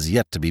has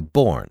yet to be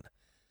born.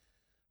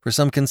 For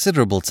some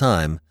considerable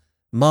time,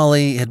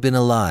 Molly had been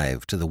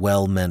alive to the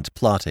well-meant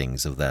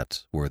plottings of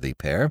that worthy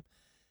pair,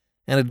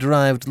 and had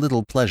derived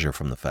little pleasure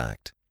from the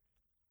fact.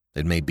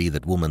 It may be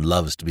that woman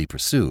loves to be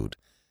pursued,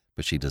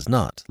 but she does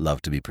not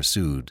love to be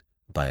pursued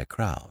by a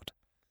crowd.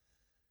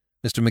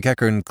 Mr.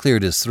 McEachern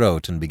cleared his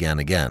throat and began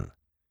again.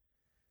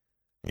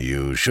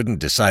 "You shouldn't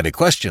decide a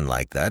question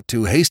like that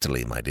too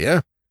hastily, my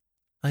dear."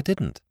 "I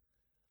didn't.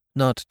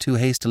 Not too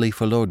hastily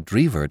for Lord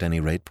Drever, at any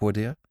rate, poor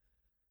dear."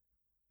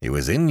 "It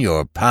was in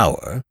your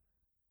power,"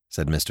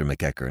 said Mr.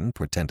 McEachern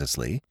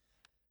portentously,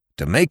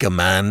 "to make a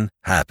man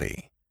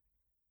happy."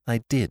 "I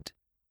did,"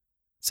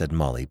 said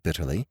Molly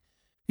bitterly.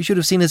 "You should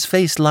have seen his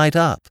face light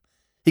up.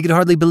 He could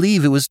hardly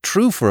believe it was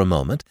true for a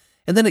moment,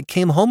 and then it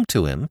came home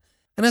to him,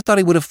 and I thought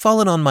he would have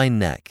fallen on my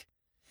neck.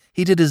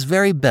 He did his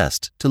very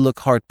best to look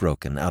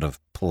heartbroken out of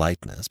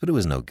politeness, but it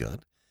was no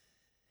good.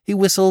 He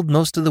whistled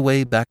most of the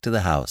way back to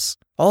the house,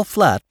 all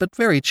flat but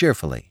very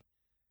cheerfully."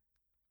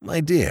 "My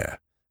dear,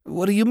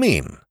 what do you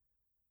mean?"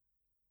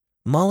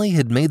 Molly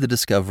had made the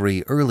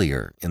discovery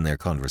earlier in their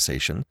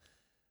conversation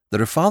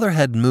that her father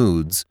had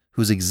moods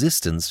whose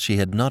existence she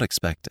had not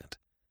expected.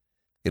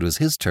 It was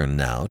his turn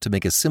now to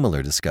make a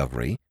similar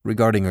discovery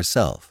regarding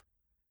herself.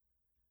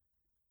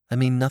 "I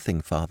mean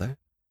nothing, Father,"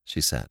 she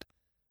said.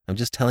 "I'm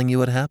just telling you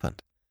what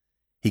happened.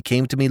 He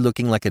came to me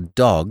looking like a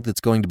dog that's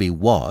going to be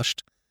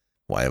washed."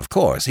 "Why, of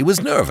course, he was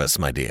nervous,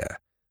 my dear."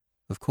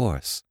 "Of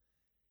course.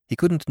 He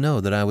couldn't know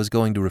that I was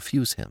going to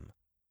refuse him.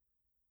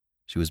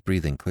 She was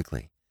breathing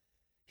quickly.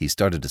 He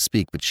started to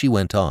speak, but she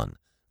went on,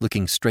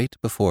 looking straight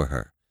before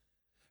her.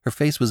 Her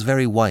face was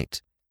very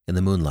white in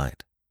the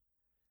moonlight.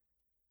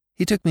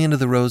 He took me into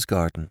the rose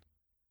garden.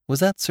 Was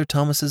that Sir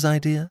Thomas's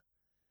idea?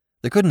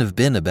 There couldn't have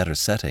been a better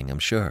setting, I'm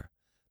sure.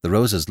 The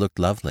roses looked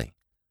lovely.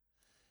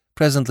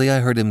 Presently I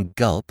heard him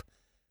gulp,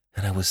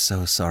 and I was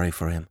so sorry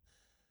for him.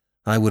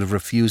 I would have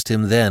refused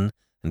him then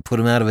and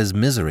put him out of his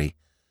misery,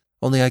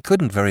 only I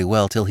couldn't very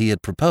well till he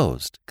had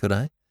proposed, could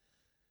I?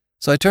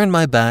 So I turned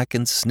my back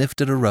and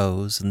sniffed at a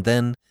rose, and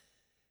then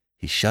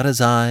he shut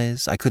his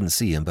eyes, I couldn't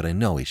see him, but I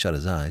know he shut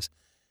his eyes,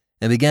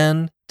 and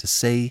began to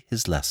say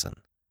his lesson.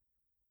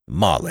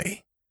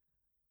 Molly.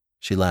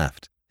 She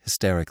laughed,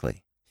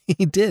 hysterically.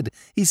 He did.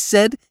 He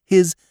said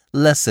his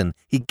lesson.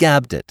 He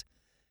gabbed it.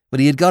 When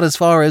he had got as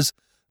far as,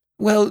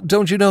 "Well,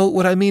 don't you know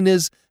what I mean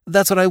is,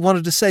 that's what I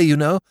wanted to say, you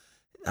know,"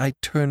 I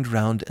turned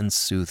round and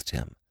soothed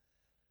him.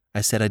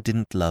 I said I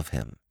didn't love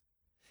him.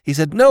 He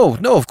said, No,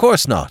 of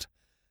course not.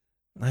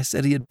 I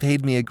said he had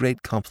paid me a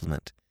great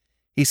compliment.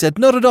 He said,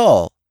 Not at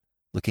all,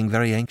 looking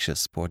very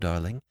anxious, poor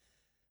darling,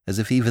 as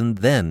if even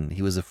then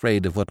he was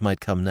afraid of what might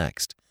come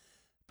next.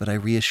 But I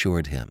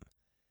reassured him,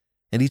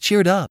 and he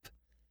cheered up,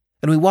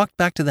 and we walked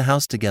back to the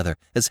house together,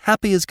 as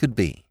happy as could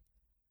be.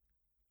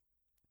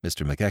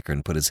 Mr.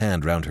 McEachern put his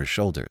hand round her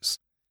shoulders.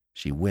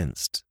 She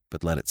winced,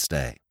 but let it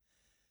stay.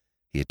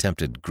 He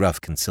attempted gruff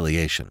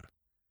conciliation.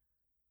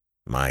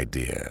 My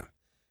dear,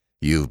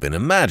 you've been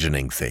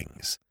imagining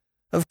things.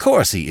 Of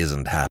course he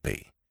isn't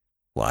happy.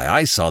 Why,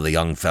 I saw the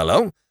young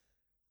fellow.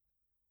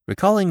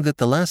 Recalling that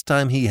the last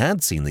time he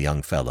had seen the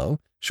young fellow,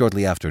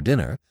 shortly after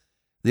dinner,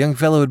 the young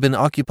fellow had been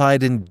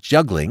occupied in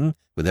juggling,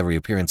 with every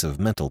appearance of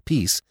mental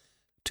peace,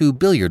 2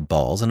 billiard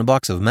balls and a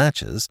box of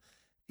matches,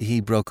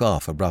 he broke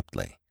off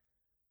abruptly.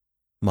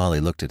 Molly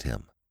looked at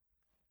him.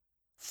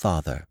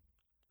 Father.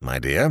 My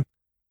dear?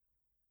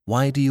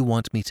 Why do you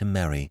want me to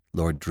marry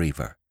Lord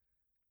Drever?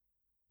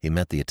 He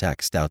met the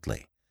attack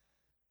stoutly.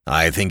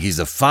 I think he's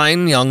a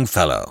fine young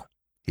fellow,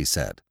 he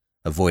said,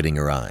 avoiding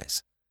her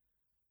eyes.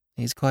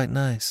 He's quite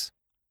nice,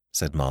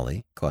 said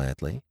Molly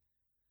quietly.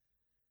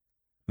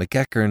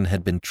 McEachern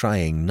had been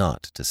trying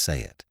not to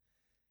say it.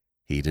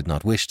 He did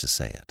not wish to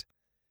say it.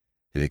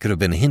 If it could have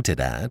been hinted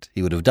at,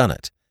 he would have done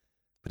it,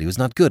 but he was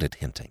not good at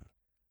hinting.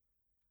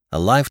 A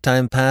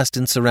lifetime passed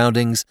in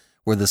surroundings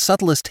where the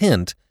subtlest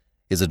hint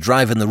is a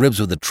drive in the ribs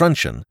with a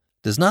truncheon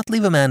does not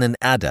leave a man an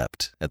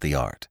adept at the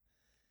art.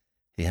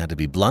 He had to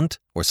be blunt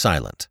or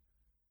silent.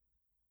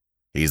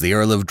 He's the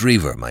Earl of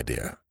Drever, my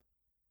dear.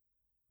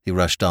 He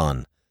rushed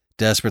on,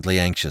 desperately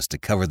anxious to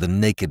cover the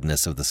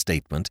nakedness of the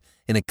statement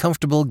in a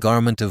comfortable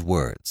garment of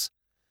words.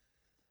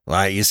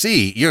 Why, you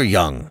see, you're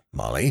young,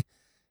 Molly.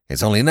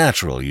 It's only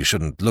natural you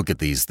shouldn't look at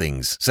these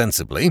things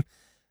sensibly.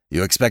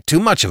 You expect too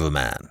much of a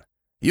man.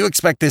 You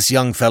expect this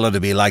young fellow to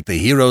be like the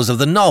heroes of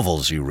the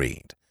novels you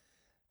read.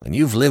 When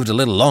you've lived a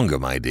little longer,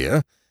 my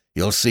dear,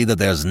 you'll see that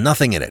there's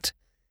nothing in it.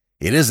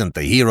 It isn't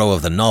the hero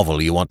of the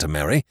novel you want to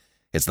marry.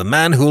 It's the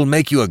man who'll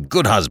make you a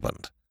good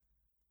husband.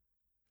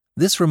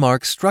 This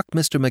remark struck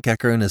Mr.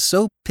 McEachern as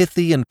so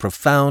pithy and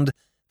profound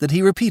that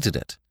he repeated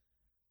it.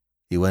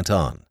 He went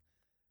on.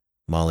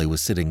 Molly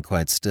was sitting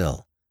quite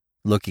still,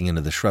 looking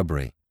into the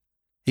shrubbery.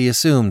 He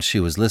assumed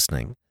she was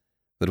listening,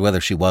 but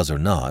whether she was or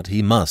not,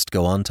 he must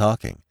go on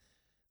talking.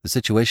 The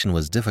situation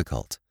was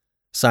difficult.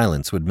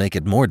 Silence would make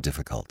it more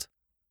difficult.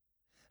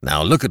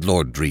 Now look at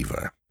Lord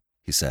Drever,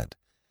 he said.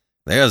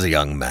 There's a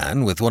young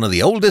man with one of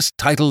the oldest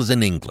titles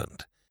in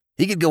England.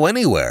 He could go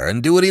anywhere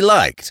and do what he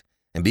liked,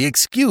 and be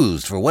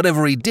excused for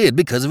whatever he did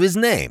because of his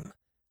name.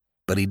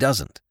 But he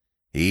doesn't.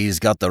 He's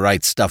got the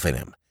right stuff in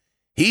him.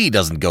 He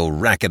doesn't go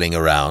racketing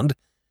around.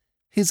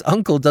 His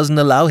uncle doesn't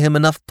allow him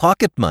enough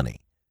pocket money,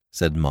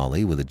 said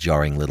Molly with a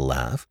jarring little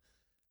laugh.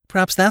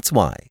 Perhaps that's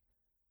why.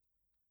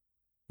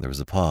 There was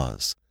a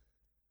pause.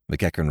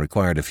 McEachern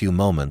required a few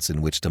moments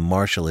in which to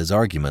marshal his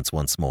arguments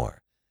once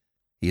more.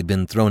 He had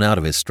been thrown out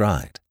of his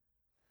stride.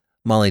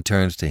 Molly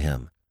turned to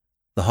him.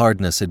 The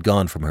hardness had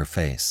gone from her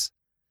face.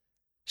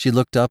 She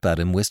looked up at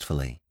him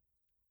wistfully.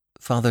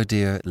 Father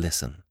dear,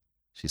 listen,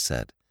 she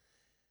said.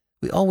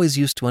 We always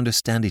used to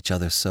understand each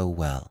other so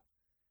well.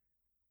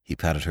 He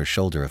patted her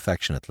shoulder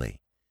affectionately.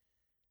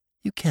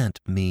 You can't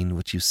mean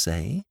what you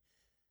say.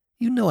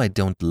 You know I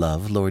don't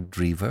love Lord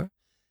Drever.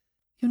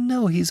 You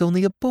know he's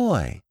only a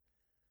boy.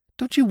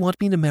 Don't you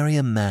want me to marry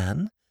a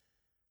man?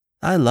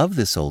 I love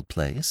this old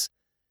place,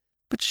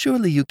 but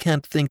surely you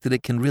can't think that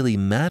it can really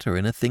matter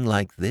in a thing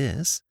like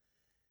this.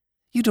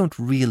 You don't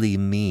really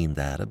mean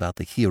that about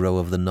the hero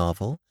of the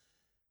novel.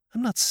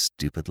 I'm not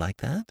stupid like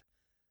that.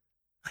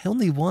 I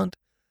only want...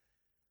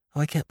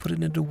 I can't put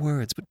it into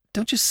words, but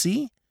don't you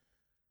see?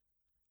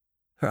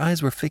 Her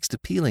eyes were fixed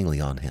appealingly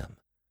on him.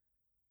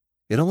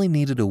 It only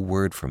needed a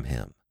word from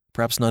him,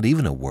 perhaps not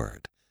even a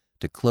word,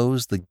 to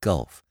close the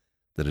gulf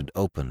that had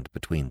opened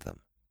between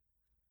them.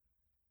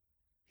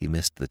 He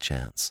missed the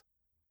chance.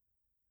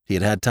 He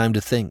had had time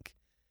to think,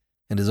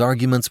 and his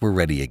arguments were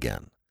ready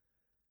again.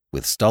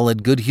 With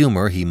stolid good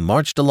humor, he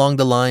marched along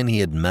the line he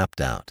had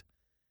mapped out.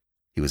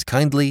 He was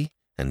kindly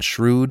and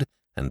shrewd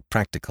and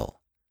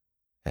practical,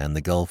 and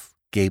the gulf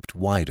gaped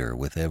wider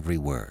with every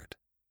word.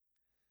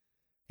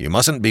 "You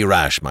mustn't be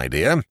rash, my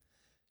dear.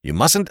 You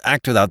mustn't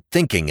act without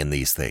thinking in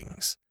these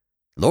things.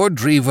 Lord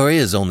Drever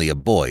is only a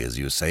boy, as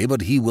you say,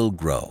 but he will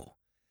grow.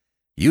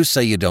 You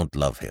say you don't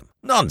love him.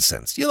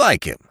 Nonsense, you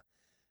like him.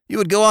 You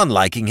would go on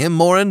liking him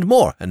more and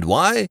more. And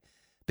why?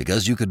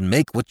 Because you could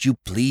make what you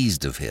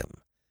pleased of him.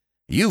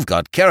 You've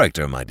got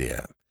character, my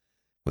dear.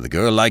 With a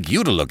girl like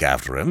you to look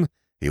after him,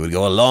 he would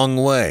go a long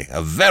way,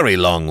 a very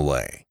long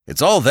way.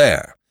 It's all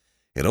there.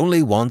 It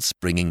only wants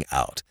bringing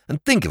out.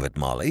 And think of it,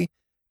 Molly.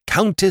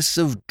 Countess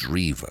of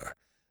Drever.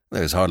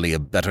 There's hardly a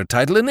better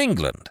title in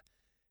England.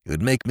 It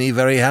would make me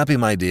very happy,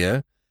 my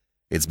dear.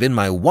 It's been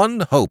my one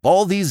hope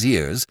all these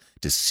years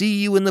to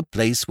see you in the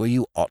place where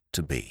you ought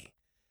to be.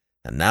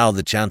 And now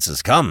the chance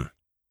has come.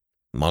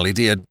 Molly,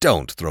 dear,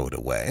 don't throw it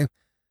away."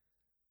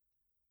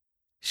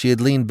 She had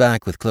leaned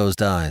back with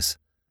closed eyes.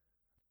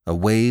 A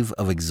wave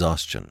of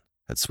exhaustion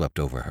had swept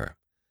over her.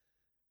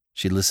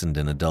 She listened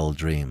in a dull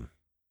dream.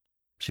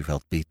 She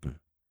felt beaten.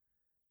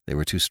 They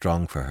were too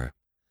strong for her.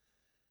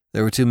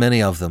 There were too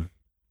many of them.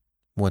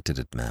 What did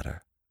it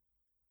matter?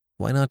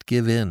 Why not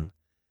give in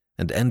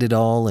and end it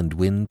all and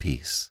win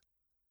peace?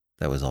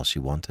 That was all she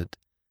wanted.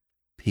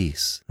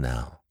 Peace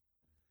now.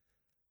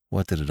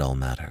 What did it all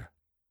matter?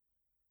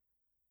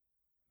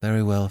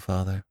 "Very well,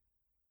 Father,"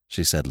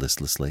 she said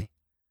listlessly.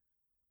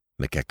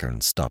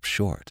 McEachern stopped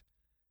short.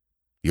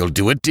 "You'll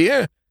do it,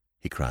 dear?"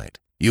 he cried.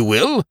 "You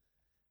will?"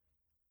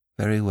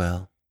 "Very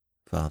well,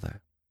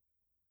 Father."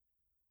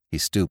 He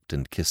stooped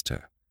and kissed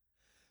her.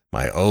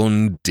 "My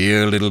own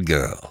dear little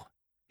girl,"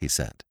 he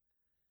said.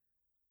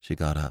 She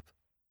got up.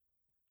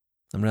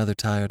 "I'm rather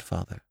tired,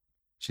 Father,"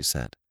 she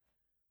said.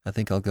 "I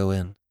think I'll go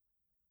in."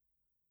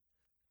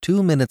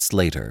 2 minutes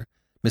later,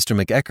 Mr.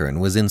 McEachern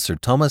was in Sir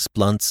Thomas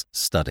Blunt's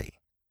study.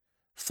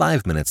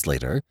 5 minutes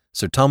later,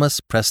 Sir Thomas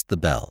pressed the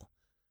bell.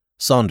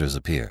 Saunders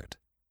appeared.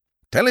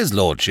 "Tell his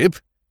lordship,"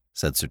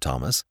 said Sir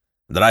Thomas,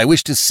 "that I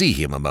wish to see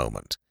him a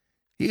moment.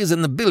 He is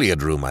in the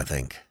billiard-room, I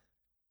think."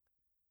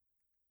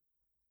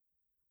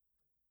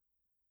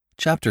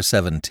 Chapter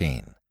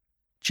 17.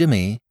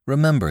 Jimmy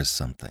remembers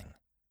something.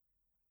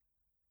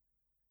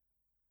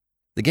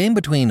 The game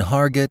between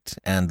Hargett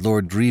and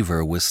Lord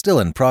Drever was still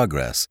in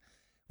progress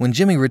when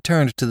Jimmy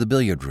returned to the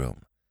billiard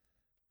room.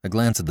 A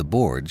glance at the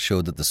board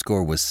showed that the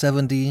score was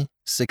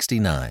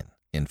 70-69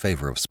 in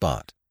favor of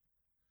Spot.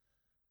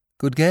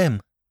 "Good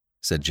game,"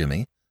 said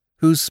Jimmy.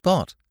 "Who's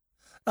Spot?"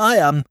 "I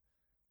am,"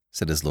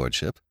 said his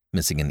lordship,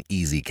 missing an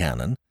easy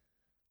cannon.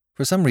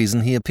 For some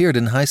reason he appeared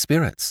in high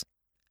spirits.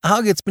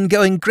 "Hargett's been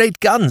going great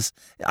guns.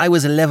 I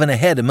was 11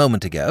 ahead a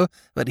moment ago,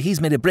 but he's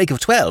made a break of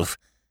 12.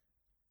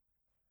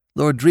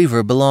 Lord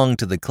Drever belonged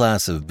to the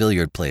class of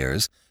billiard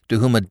players to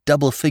whom a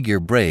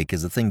double-figure break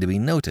is a thing to be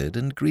noted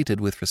and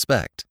greeted with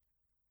respect.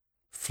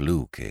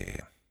 "Fluky,"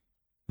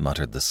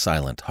 muttered the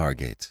silent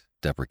Hargett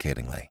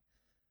deprecatingly.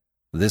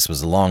 This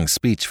was a long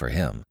speech for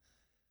him.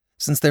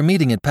 Since their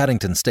meeting at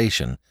Paddington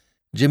Station,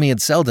 Jimmy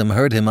had seldom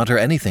heard him utter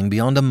anything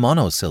beyond a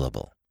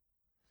monosyllable.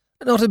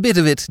 "Not a bit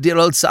of it, dear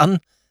old son,"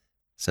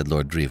 said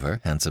Lord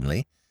Drever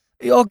handsomely.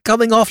 "You're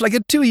coming off like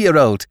a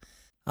 2-year-old.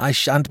 I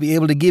shan't be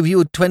able to give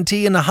you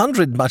 20 and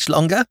 100 much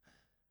longer."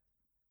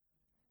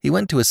 He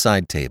went to a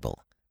side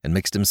table and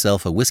mixed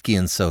himself a whiskey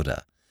and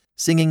soda,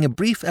 singing a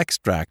brief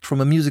extract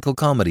from a musical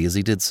comedy as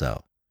he did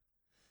so.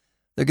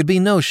 There could be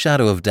no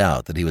shadow of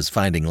doubt that he was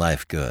finding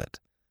life good.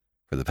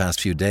 For the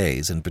past few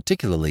days, and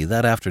particularly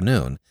that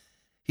afternoon,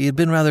 he had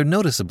been rather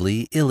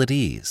noticeably ill at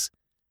ease.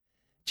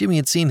 Jimmy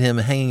had seen him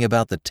hanging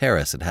about the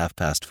terrace at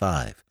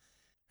 5:30,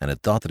 and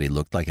had thought that he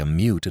looked like a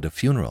mute at a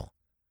funeral.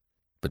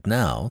 But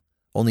now,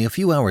 only a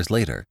few hours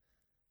later,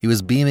 he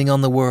was beaming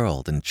on the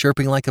world and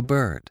chirping like a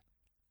bird.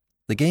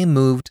 The game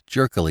moved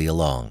jerkily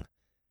along.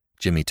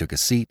 Jimmy took a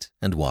seat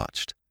and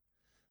watched.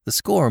 The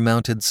score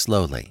mounted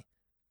slowly.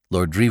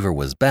 Lord Drever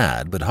was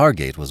bad, but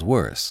Hargett was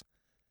worse.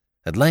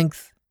 At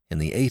length, in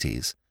the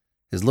 80s,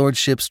 his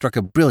lordship struck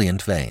a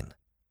brilliant vein.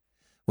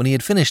 When he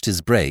had finished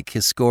his break,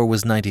 his score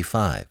was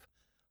 95.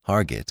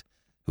 Hargett,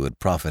 who had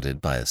profited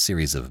by a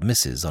series of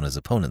misses on his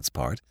opponent's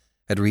part,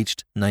 had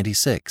reached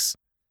 96.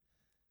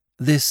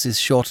 "This is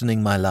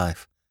shortening my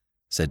life,"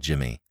 said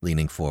Jimmy,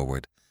 leaning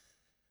forward.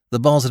 The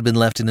balls had been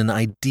left in an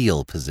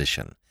ideal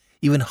position.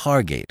 Even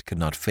Hargett could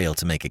not fail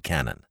to make a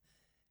cannon.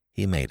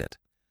 He made it.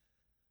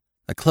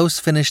 A close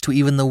finish to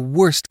even the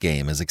worst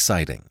game is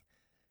exciting.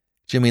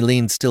 Jimmy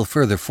leaned still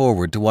further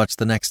forward to watch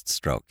the next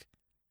stroke.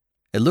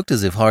 It looked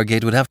as if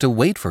Hargett would have to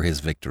wait for his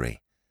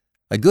victory.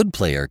 A good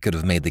player could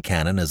have made the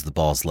cannon as the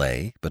balls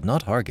lay, but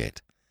not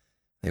Hargett.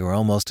 They were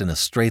almost in a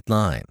straight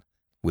line,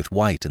 with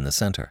white in the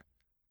center.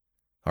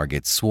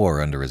 Hargett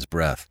swore under his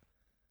breath.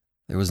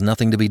 There was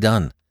nothing to be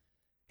done.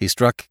 He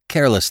struck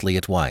carelessly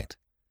at white.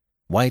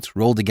 White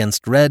rolled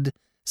against red,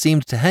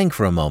 seemed to hang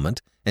for a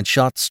moment, and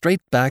shot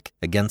straight back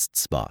against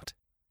Spot.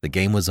 The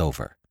game was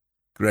over.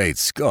 "Great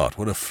Scott,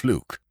 what a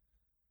fluke!"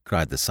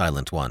 cried the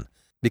silent one.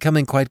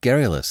 becoming quite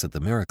garrulous at the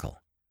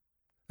miracle.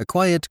 A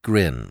quiet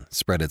grin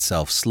spread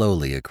itself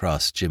slowly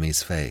across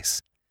Jimmy's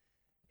face.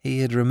 He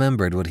had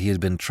remembered what he had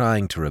been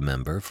trying to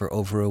remember for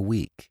over a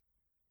week.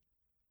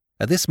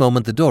 At this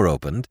moment the door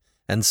opened,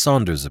 and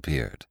Saunders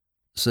appeared.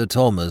 "Sir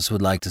Thomas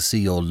would like to see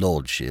your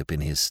lordship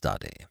in his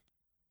study,"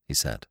 he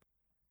said.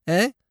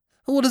 "Eh?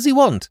 What does he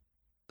want?"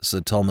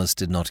 "Sir Thomas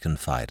did not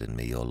confide in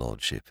me, your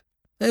lordship."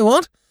 "Eh,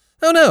 what?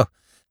 Oh, no.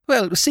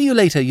 Well, see you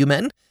later, you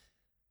men."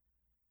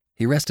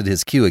 He rested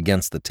his cue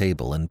against the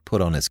table and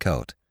put on his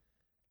coat.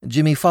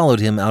 Jimmy followed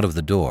him out of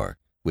the door,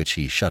 which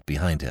he shut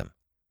behind him.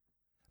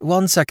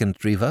 "1 second,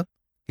 Drever,"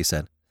 he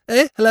said.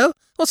 "Eh, hello?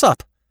 What's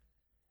up?"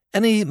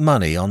 "Any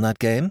money on that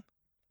game?"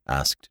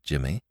 asked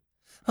Jimmy.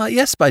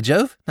 Yes, by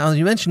Jove, now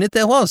you mention it,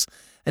 there was.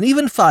 An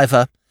even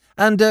fiver.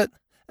 And,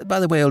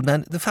 by the way, old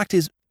man, the fact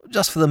is,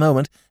 just for the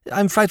moment,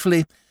 I'm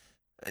frightfully—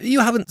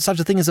 You haven't such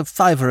a thing as a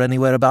fiver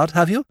anywhere about,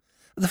 have you?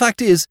 The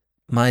fact is—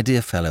 "My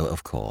dear fellow,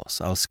 of course.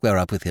 I'll square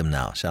up with him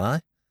now, shall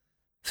I?"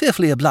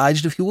 "Fearfully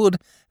obliged, if you would.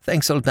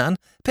 Thanks, old man.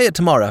 Pay it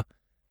tomorrow."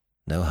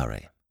 "No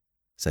hurry,"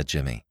 said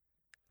Jimmy.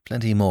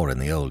 "Plenty more in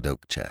the old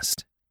oak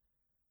chest."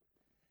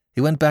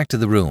 He went back to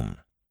the room.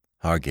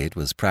 Hargate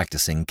was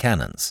practicing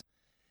cannons.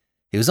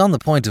 He was on the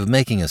point of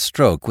making a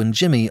stroke when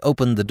Jimmy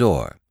opened the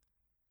door.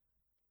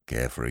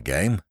 "Care for a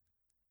game?"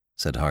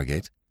 said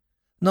Hargate.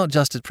 "Not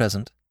just at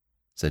present,"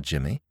 said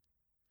Jimmy.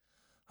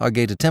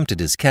 Hargate attempted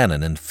his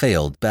cannon and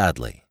failed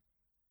badly.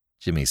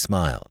 Jimmy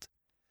smiled.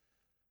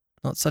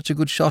 "Not such a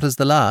good shot as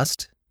the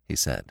last," he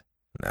said.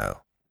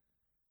 "No."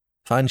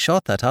 "Fine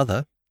shot, that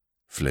other."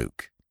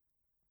 "Fluke."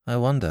 "I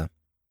wonder."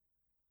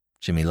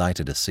 Jimmy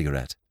lighted a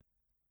cigarette.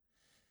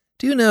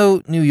 "Do you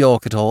know New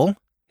York at all?"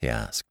 he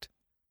asked.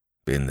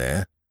 "Been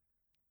there."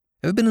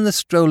 "Ever been in the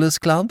Strollers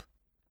Club?"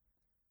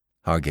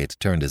 Hargate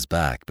turned his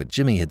back, but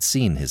Jimmy had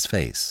seen his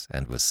face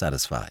and was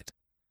satisfied.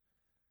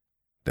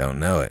 "Don't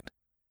know it,"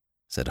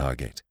 said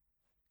Hargate.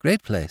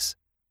 "Great place,"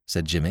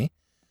 said Jimmy.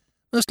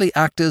 "Mostly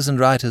actors and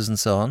writers and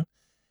so on.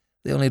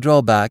 The only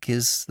drawback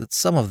is that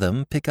some of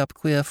them pick up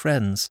queer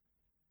friends."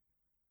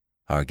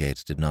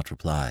 Hargate did not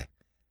reply.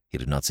 He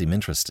did not seem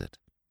interested.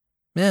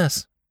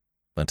 "Yes,"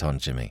 went on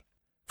Jimmy.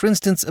 "For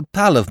instance, a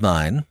pal of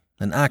mine,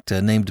 an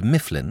actor named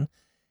Mifflin,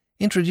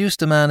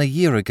 introduced a man a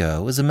year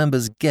ago as a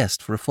member's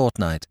guest for a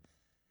fortnight,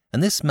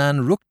 and this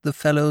man rooked the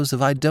fellows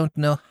of I don't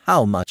know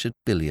how much at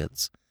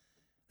billiards.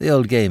 The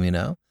old game, you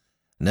know,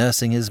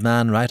 nursing his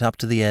man right up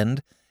to the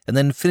end, and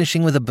then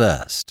finishing with a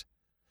burst.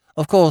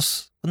 Of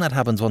course, when that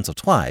happens once or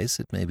twice,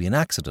 it may be an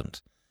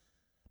accident.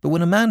 But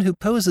when a man who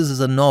poses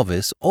as a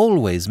novice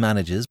always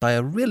manages by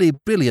a really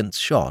brilliant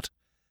shot—"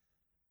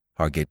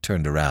 Hargate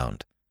turned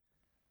around.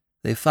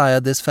 "They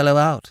fired this fellow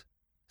out,"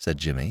 said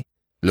Jimmy.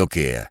 "Look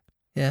here."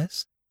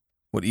 "Yes?"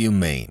 "What do you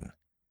mean?"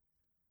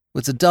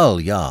 "It's a dull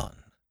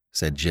yarn,"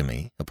 said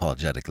Jimmy,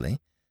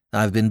 apologetically.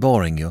 "I've been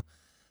boring you.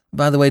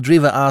 By the way,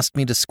 Drever asked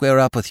me to square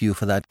up with you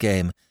for that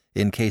game,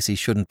 in case he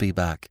shouldn't be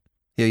back.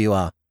 Here you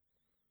are."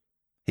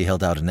 He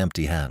held out an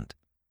empty hand.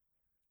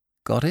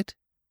 "Got it?"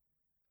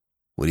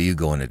 "What are you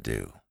going to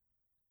do?"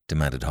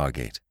 demanded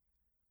Hargate.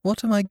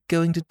 "What am I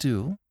going to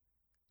do?"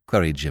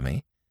 queried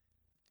Jimmy.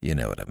 "You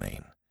know what I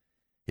mean.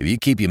 If you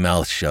keep your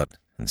mouth shut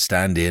and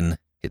stand in,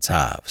 it's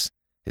halves.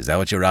 Is that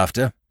what you're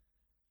after?"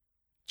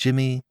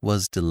 Jimmy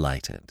was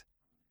delighted.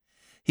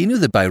 He knew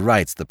that by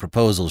rights the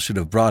proposal should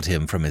have brought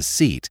him from his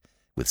seat,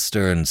 with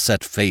stern,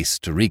 set face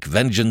to wreak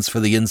vengeance for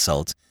the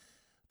insult,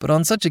 but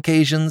on such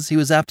occasions he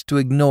was apt to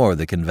ignore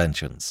the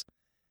conventions.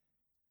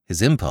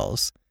 His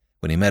impulse,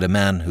 when he met a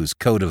man whose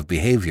code of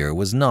behavior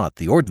was not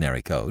the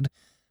ordinary code,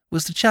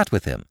 was to chat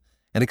with him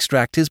and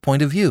extract his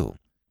point of view.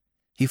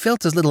 He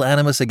felt as little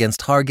animus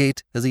against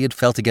Hargate as he had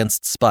felt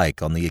against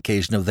Spike on the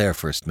occasion of their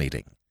first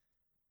meeting.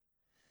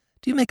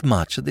 "Do you make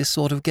much of this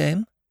sort of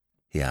game?"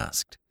 he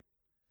asked.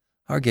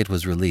 Hargate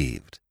was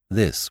relieved.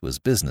 This was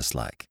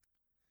businesslike.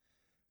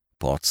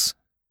 "Pots,"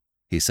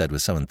 he said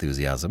with some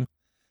enthusiasm.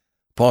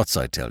 "Pots,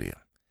 I tell you.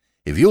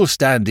 If you'll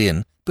stand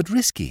in—" "But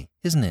risky,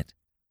 isn't it?"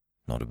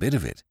 "Not a bit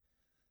of it.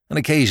 An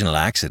occasional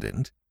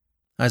accident."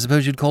 "I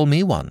suppose you'd call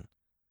me one."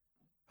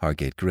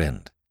 Hargate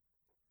grinned.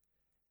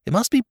 "It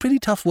must be pretty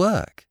tough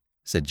work,"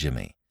 said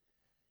Jimmy.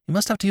 "You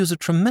must have to use a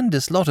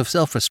tremendous lot of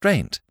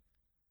self-restraint."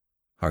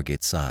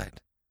 Hargate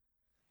sighed.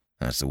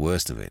 "That's the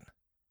worst of it,"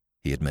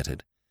 he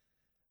admitted.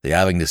 "The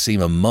having to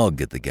seem a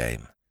mug at the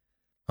game.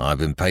 I've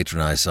been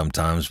patronized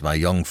sometimes by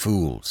young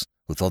fools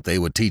who thought they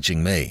were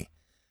teaching me,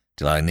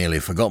 till I nearly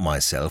forgot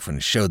myself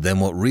and showed them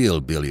what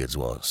real billiards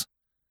was."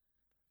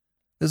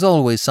 "There's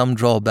always some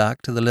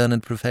drawback to the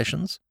learned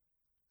professions,"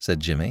 said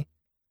Jimmy.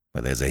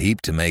 "But there's a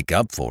heap to make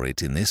up for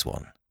it in this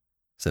one,"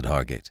 said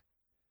Hargate.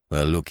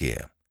 "Well, look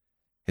here.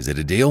 Is it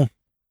a deal?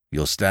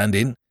 You'll stand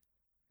in?"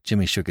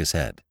 Jimmy shook his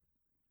head.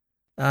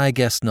 "I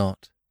guess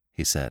not,"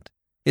 he said.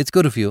 "It's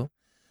good of you,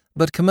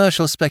 but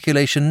commercial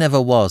speculation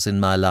never was in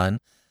my line.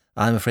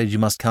 I'm afraid you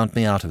must count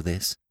me out of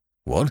this."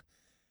 "What?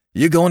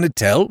 You going to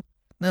tell?"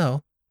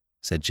 "No,"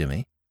 said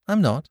Jimmy.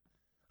 "I'm not.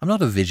 I'm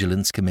not a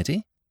vigilance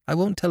committee. I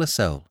won't tell a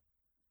soul."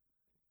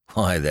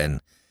 "Why,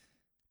 then,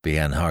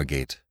 began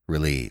Hargate,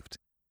 relieved.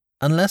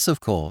 Unless, of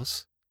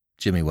course,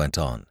 Jimmy went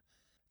on,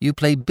 you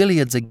play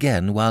billiards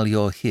again while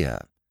you're here.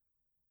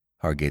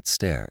 Hargate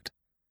stared.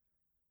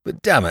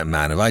 But damn it,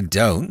 man, if I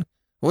don't,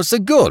 what's the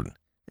good?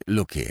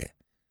 Look here,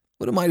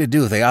 what am I to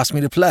do if they ask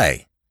me to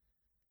play?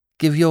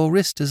 Give your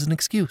wrist as an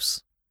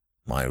excuse.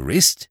 My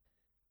wrist?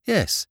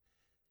 Yes.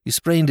 You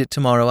sprained it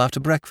tomorrow after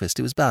breakfast.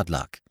 It was bad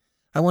luck.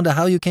 I wonder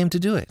how you came to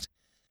do it.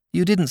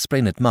 You didn't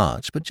sprain it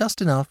much, but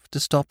just enough to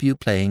stop you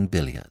playing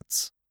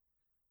billiards.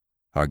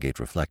 Hargate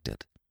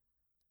reflected.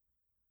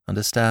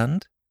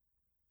 Understand?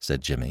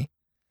 Said Jimmy.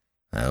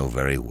 Oh,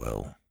 very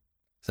well,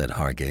 said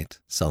Hargate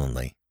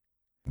sullenly.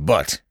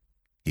 But,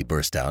 he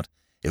burst out,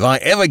 if I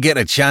ever get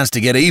a chance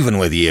to get even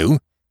with you—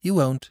 You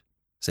won't,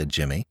 said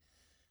Jimmy.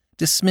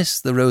 Dismiss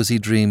the rosy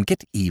dream.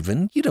 Get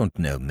even? You don't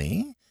know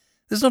me.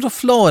 There's not a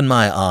flaw in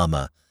my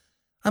armour.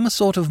 I'm a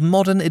sort of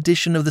modern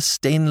edition of the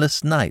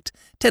stainless knight.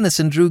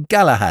 Tennyson drew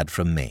Galahad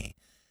from me.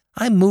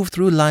 I move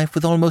through life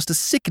with almost a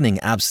sickening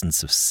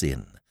absence of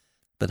sin.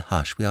 But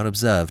hush, we are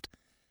observed.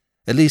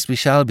 At least we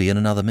shall be in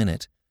another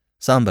minute.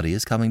 Somebody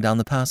is coming down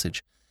the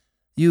passage.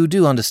 You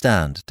do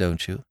understand,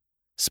 don't you?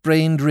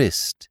 Sprained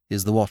wrist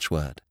is the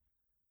watchword.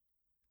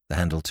 The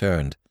handle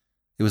turned.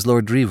 It was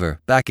Lord Drever,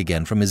 back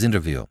again from his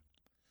interview.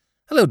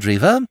 "Hello,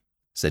 Drever,"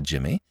 said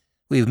Jimmy.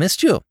 "We've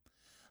missed you.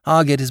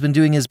 Hargate has been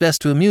doing his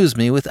best to amuse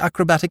me with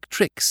acrobatic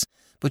tricks,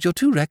 but you're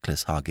too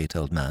reckless, Hargate,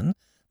 old man.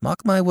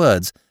 Mark my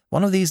words,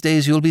 one of these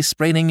days you'll be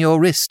spraining your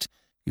wrist.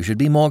 You should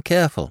be more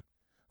careful.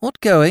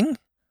 What, going?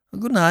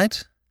 Good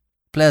night.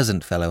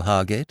 Pleasant fellow,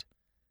 Hargate,"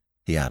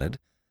 he added,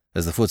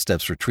 as the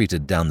footsteps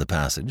retreated down the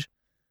passage.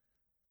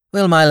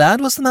 "Well, my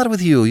lad, what's the matter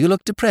with you? You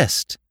look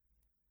depressed."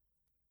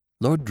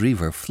 Lord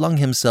Drever flung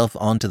himself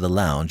onto the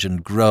lounge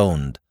and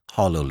groaned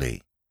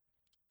hollowly.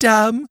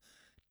 "Damn!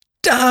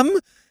 Damn!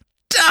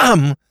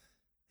 Damn!"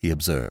 he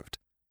observed.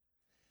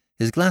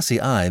 His glassy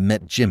eye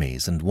met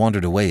Jimmy's and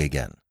wandered away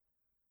again.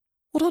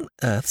 "What on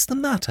earth's the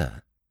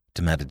matter?"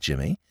 demanded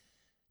Jimmy.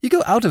 "You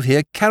go out of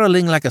here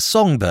carolling like a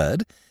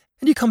songbird,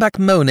 and you come back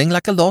moaning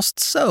like a lost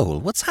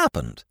soul. What's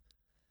happened?"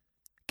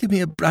 "Give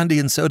me a brandy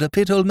and soda,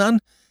 Pitt, old man.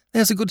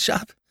 There's a good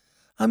chap.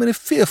 I'm in a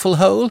fearful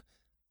hole."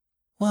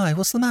 "Why,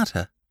 what's the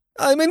matter?"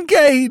 "I'm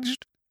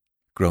engaged,"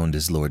 groaned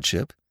his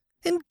lordship.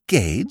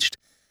 "Engaged?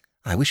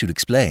 I wish you'd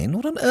explain.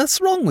 What on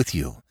earth's wrong with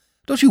you?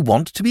 Don't you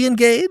want to be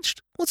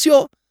engaged? What's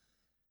your—"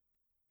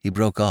 He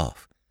broke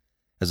off,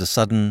 as a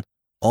sudden,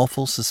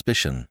 awful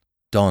suspicion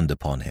dawned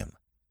upon him.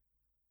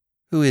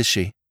 "Who is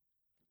she?"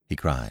 he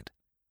cried.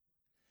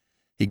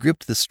 He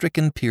gripped the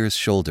stricken peer's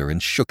shoulder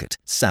and shook it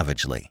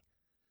savagely.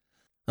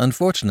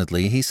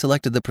 Unfortunately, he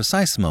selected the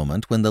precise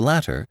moment when the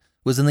latter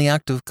was in the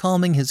act of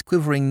calming his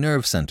quivering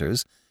nerve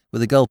centres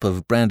with a gulp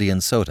of brandy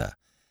and soda,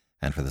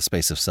 and for the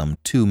space of some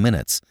 2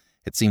 minutes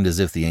it seemed as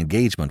if the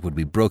engagement would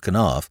be broken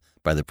off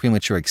by the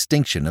premature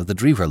extinction of the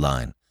Drever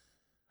line.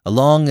 A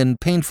long and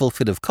painful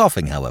fit of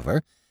coughing,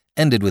 however,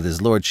 ended with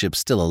his lordship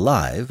still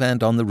alive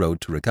and on the road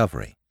to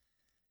recovery.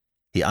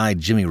 He eyed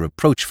Jimmy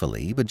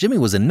reproachfully, but Jimmy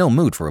was in no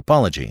mood for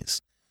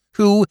apologies.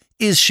 "Who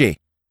is she?"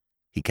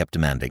 he kept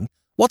demanding.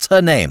 "What's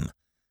her name?"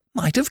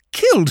 "Might have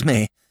killed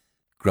me,"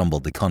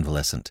 grumbled the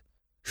convalescent.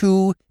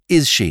 "Who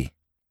is she?"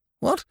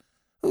 "What?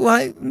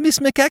 Why, Miss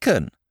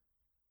McEachern."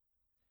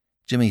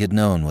 Jimmy had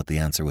known what the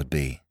answer would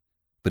be,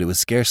 but it was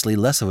scarcely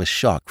less of a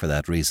shock for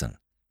that reason.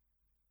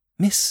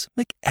 "Miss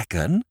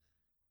McEachern?"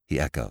 he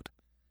echoed.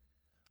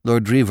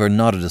 Lord Drever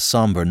nodded a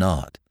sombre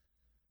nod.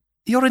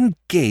 "You're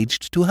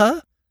engaged to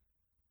her?"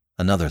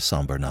 Another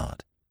sombre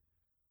nod.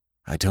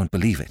 "I don't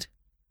believe it,"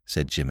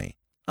 said Jimmy.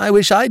 "I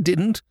wish I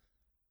didn't,"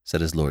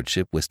 said his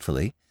lordship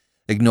wistfully,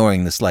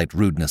 ignoring the slight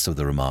rudeness of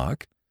the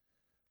remark.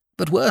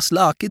 "But worse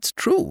luck, it's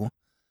true."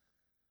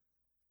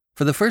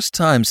 For the first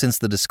time since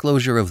the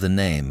disclosure of the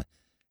name,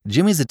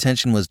 Jimmy's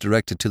attention was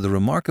directed to the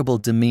remarkable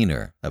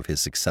demeanor of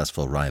his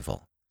successful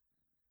rival.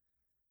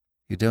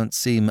 "You don't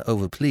seem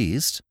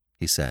overpleased,"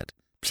 he said.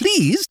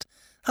 "Pleased?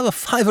 Have a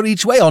fiver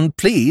each way on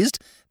pleased.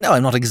 Now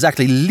I'm not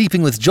exactly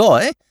leaping with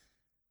joy."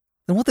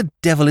 "Then what the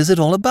devil is it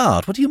all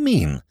about? What do you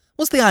mean?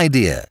 What's the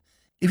idea?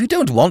 If you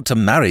don't want to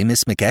marry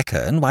Miss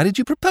McEachern, why did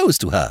you propose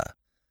to her?"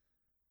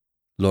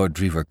 Lord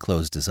Drever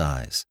closed his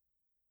eyes.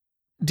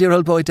 "Dear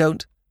old boy,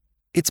 don't.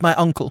 It's my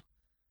uncle."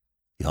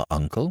 "Your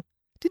uncle?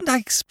 Didn't I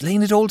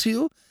explain it all to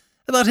you?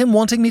 About him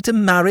wanting me to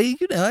marry?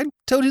 You know, I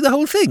told you the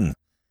whole thing."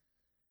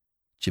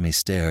 Jimmy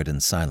stared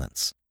in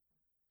silence.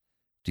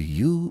 "Do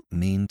you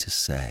mean to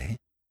say—"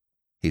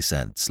 he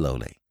said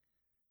slowly.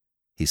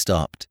 He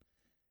stopped.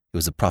 It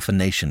was a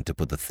profanation to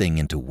put the thing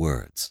into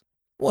words.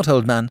 "What,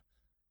 old man?"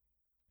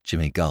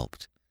 Jimmy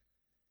gulped.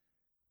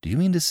 "Do you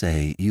mean to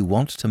say you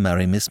want to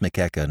marry Miss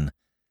McEachern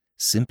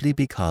simply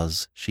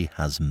because she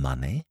has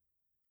money?"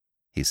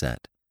 he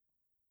said.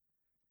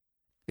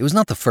 It was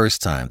not the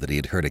first time that he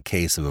had heard a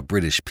case of a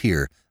British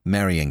peer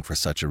marrying for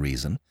such a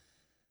reason,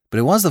 but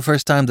it was the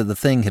first time that the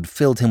thing had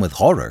filled him with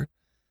horror.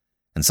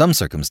 In some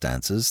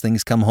circumstances,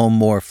 things come home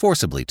more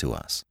forcibly to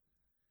us.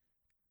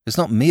 "It's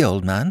not me,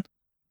 old man,"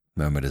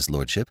 murmured his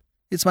lordship.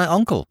 "It's my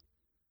uncle."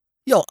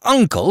 Your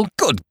uncle?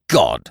 Good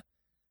God!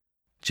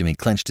 Jimmy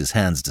clenched his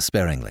hands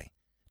despairingly.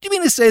 Do you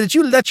mean to say that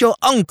you let your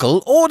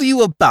uncle order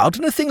you about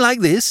in a thing like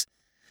this?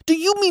 Do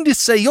you mean to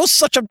say you're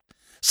such a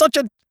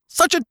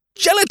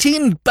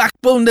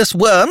gelatine-backboneless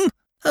worm?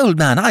 Old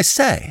man, I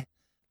say,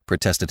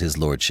 protested his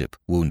lordship,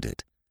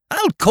 wounded.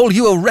 I'll call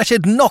you a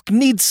wretched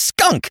knock-kneed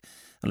skunk,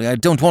 only I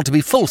don't want to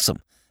be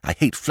fulsome. I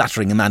hate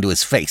flattering a man to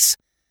his face.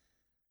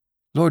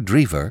 Lord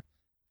Drever,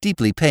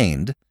 deeply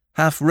pained,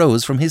 half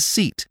rose from his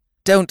seat.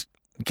 Don't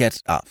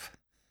get up,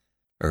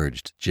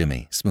 urged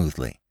Jimmy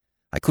smoothly.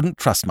 I couldn't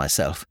trust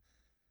myself.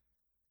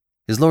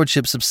 His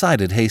lordship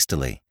subsided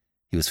hastily.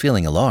 He was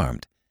feeling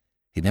alarmed.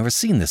 He'd never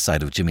seen this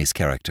side of Jimmy's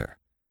character.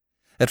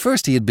 At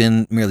first he had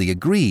been merely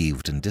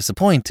aggrieved and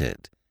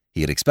disappointed.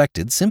 He had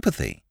expected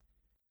sympathy.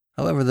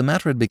 However, the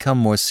matter had become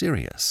more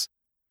serious.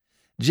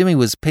 Jimmy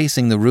was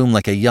pacing the room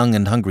like a young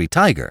and hungry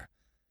tiger.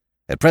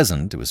 At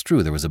present, it was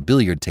true there was a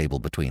billiard table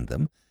between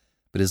them,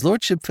 but his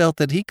lordship felt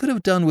that he could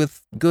have done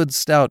with good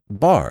stout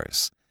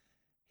bars.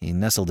 He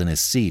nestled in his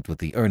seat with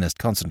the earnest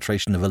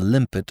concentration of a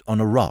limpet on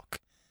a rock.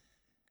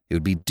 It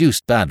would be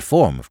deuced bad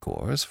form, of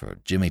course, for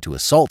Jimmy to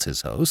assault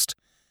his host,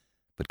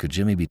 but could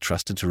Jimmy be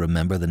trusted to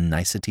remember the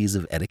niceties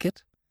of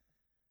etiquette?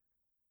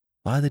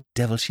 Why the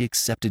devil she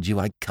accepted you,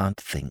 I can't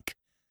think,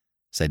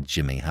 said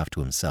Jimmy half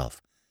to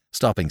himself,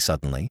 stopping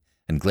suddenly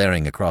and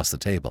glaring across the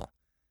table.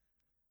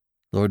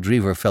 Lord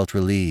Drever felt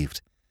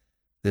relieved.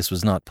 This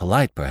was not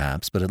polite,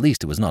 perhaps, but at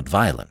least it was not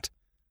violent.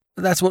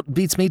 That's what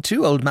beats me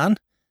too, old man,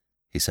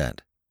 he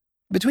said.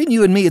 Between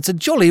you and me, it's a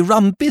jolly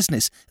rum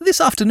business. This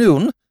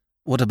afternoon—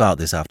 What about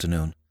this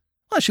afternoon?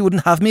 Why, she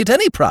wouldn't have me at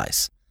any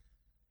price.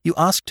 You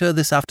asked her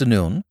this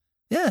afternoon?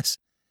 Yes.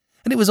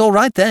 And it was all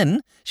right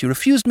then. She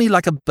refused me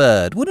like a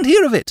bird, wouldn't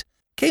hear of it.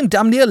 Came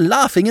damn near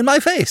laughing in my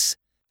face.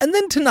 And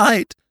then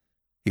tonight,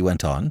 he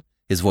went on,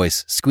 his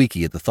voice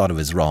squeaky at the thought of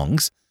his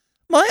wrongs,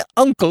 my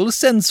uncle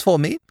sends for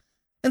me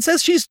and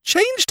says she's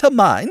changed her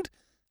mind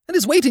and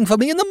is waiting for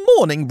me in the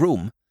morning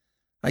room.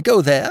 I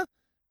go there.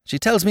 She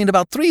tells me in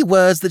about 3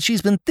 words that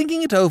she's been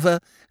thinking it over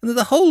and that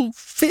the whole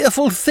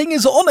fearful thing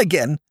is on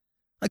again.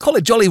 I call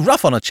it jolly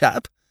rough on a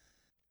chap.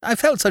 I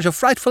felt such a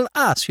frightful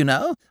ass, you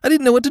know. I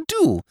didn't know what to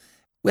do.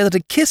 Whether to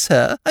kiss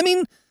her,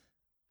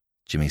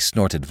 Jimmy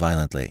snorted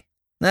violently.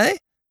 Eh?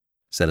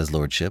 Said his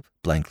lordship,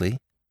 blankly.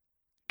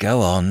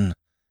 Go on,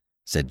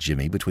 said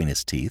Jimmy between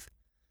his teeth.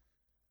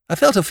 I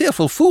felt a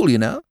fearful fool, you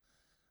know.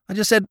 I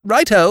just said,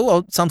 right-ho,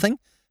 or something.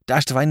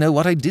 Dashed if I know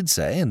what I did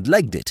say, and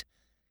legged it.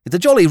 It's a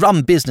jolly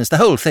rum business, the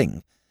whole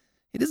thing.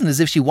 It isn't as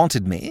if she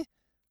wanted me.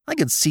 I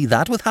could see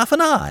that with half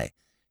an eye.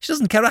 She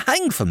doesn't care a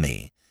hang for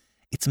me.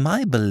 It's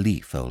my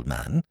belief, old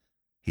man,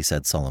 he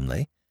said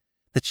solemnly,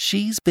 that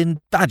she's been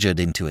badgered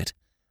into it.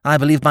 I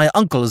believe my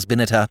uncle has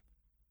been at her.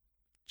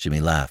 Jimmy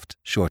laughed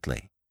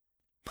shortly.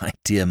 My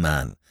dear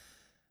man,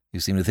 you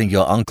seem to think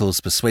your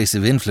uncle's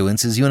persuasive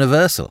influence is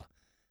universal.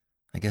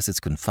 I guess it's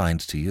confined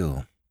to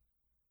you.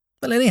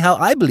 Well, anyhow,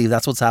 I believe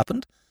that's what's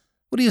happened.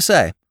 What do you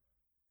say?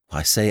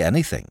 Why, say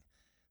anything.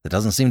 There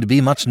doesn't seem to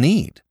be much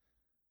need.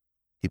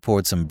 He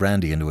poured some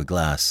brandy into a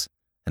glass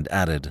and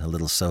added a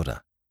little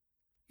soda.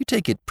 You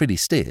take it pretty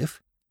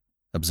stiff,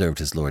 observed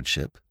his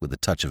lordship with a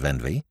touch of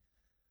envy.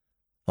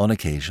 On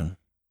occasion,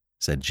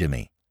 said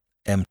Jimmy,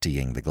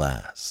 emptying the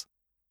glass.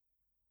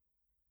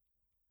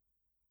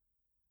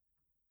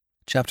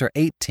 Chapter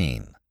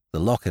 18. The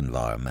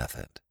Lochinvar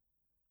Method.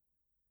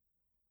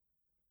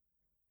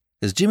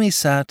 As Jimmy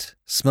sat,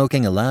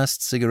 smoking a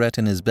last cigarette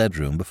in his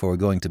bedroom before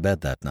going to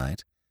bed that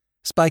night,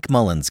 Spike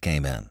Mullins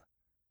came in.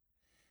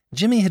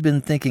 Jimmy had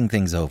been thinking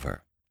things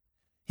over.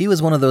 He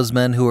was one of those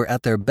men who were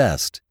at their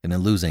best in a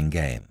losing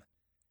game.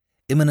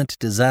 Imminent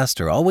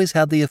disaster always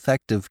had the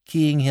effect of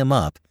keying him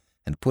up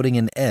and putting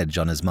an edge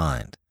on his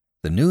mind.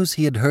 The news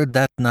he had heard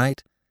that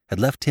night had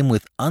left him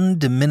with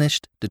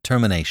undiminished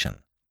determination,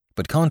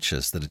 but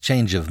conscious that a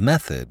change of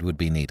method would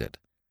be needed.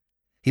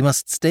 He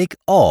must stake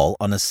all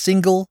on a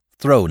single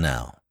throw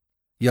now.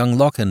 Young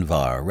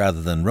Lochinvar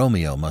rather than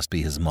Romeo must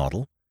be his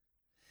model.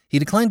 He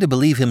declined to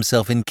believe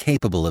himself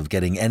incapable of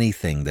getting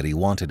anything that he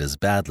wanted as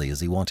badly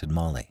as he wanted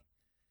Molly.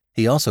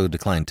 He also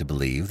declined to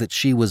believe that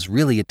she was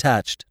really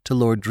attached to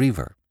Lord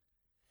Drever.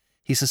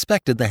 He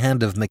suspected the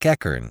hand of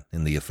MacEachern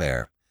in the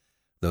affair,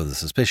 though the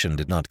suspicion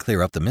did not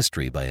clear up the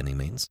mystery by any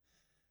means.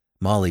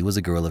 Molly was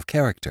a girl of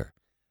character,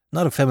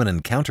 not a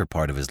feminine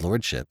counterpart of his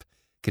lordship,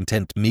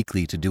 content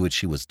meekly to do what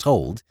she was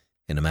told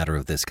in a matter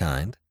of this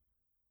kind.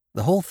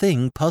 The whole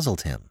thing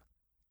puzzled him.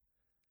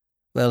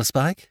 Well,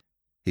 Spike,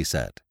 he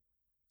said.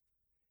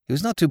 He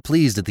was not too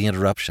pleased at the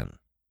interruption.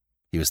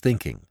 He was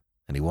thinking,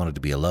 and he wanted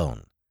to be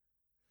alone.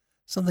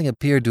 Something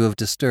appeared to have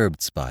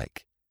disturbed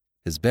Spike.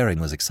 His bearing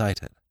was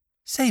excited.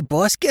 Say,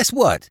 boss, guess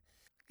what?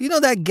 You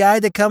know that guy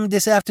that come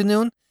this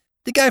afternoon?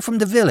 The guy from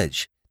the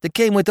village that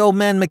came with old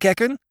man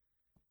MacEachern?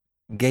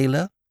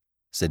 Gala,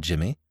 said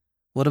Jimmy.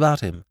 What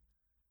about him?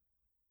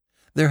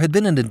 There had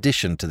been an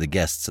addition to the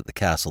guests at the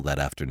castle that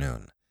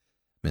afternoon.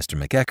 Mr.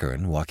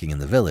 MacEachern, walking in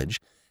the village,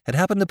 had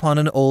happened upon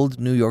an old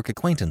New York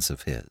acquaintance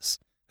of his,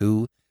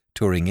 who,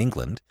 touring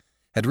England,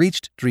 had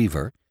reached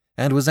Drever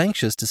and was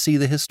anxious to see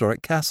the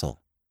historic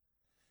castle.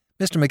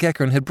 Mr.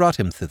 McEachern had brought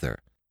him thither,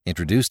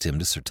 introduced him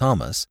to Sir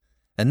Thomas,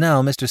 and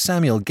now Mr.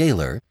 Samuel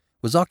Gaylor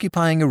was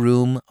occupying a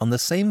room on the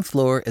same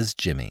floor as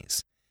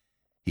Jimmy's.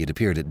 He had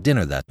appeared at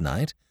dinner that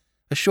night,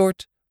 a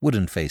short,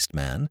 wooden-faced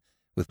man,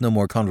 with no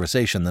more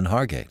conversation than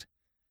Hargate.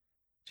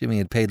 Jimmy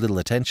had paid little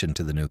attention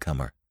to the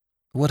newcomer.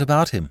 "What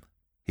about him?"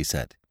 he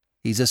said.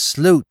 "He's a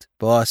sleuth,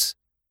 boss."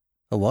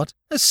 "A what?"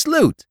 "A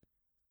sleuth."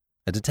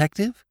 "A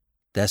detective?"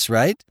 "That's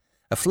right.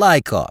 A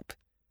fly cop."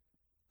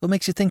 "What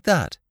makes you think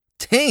that?"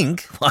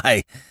 "Think?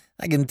 Why,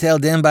 I can tell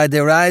them by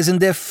their eyes and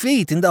their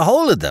feet and the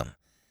whole of them.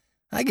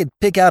 I could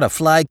pick out a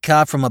fly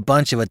cop from a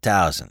bunch of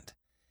 1,000.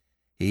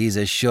 He's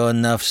a sure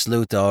enough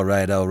sleuth, all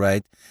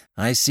right.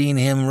 I seen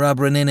him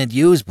rubbering in at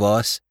yous,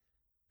 boss."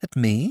 "At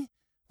me?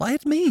 Why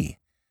at me?"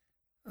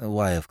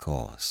 "Why, of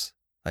course.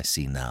 I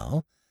see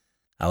now.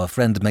 Our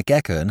friend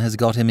McEachern has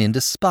got him in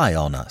to spy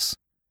on us."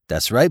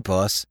 "That's right,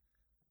 boss."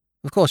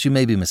 "Of course, you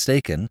may be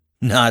mistaken."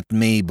 "Not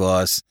me,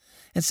 boss.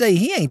 And say,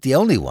 he ain't the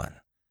only one."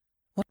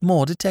 "What,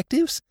 more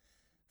detectives?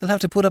 They'll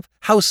have to put up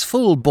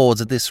house-full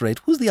boards at this rate.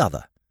 Who's the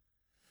other?"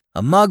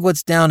 "A mug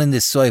what's down in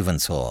this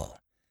servants' hall.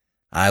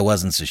 I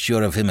wasn't so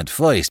sure of him at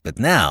first, but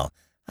now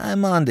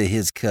I'm on to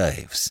his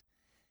curves.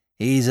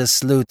 He's a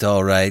sleuth,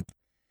 all right.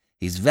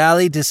 He's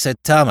valet to Sir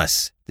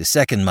Thomas, the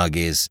second mug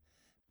is.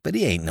 But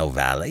he ain't no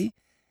valet.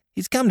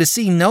 He's come to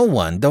see no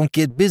one don't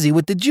get busy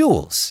with the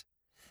jewels.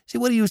 See,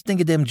 what do you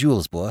think of them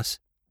jewels, boss?"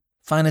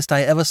 "Finest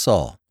I ever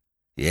saw."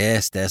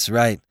 "Yes, that's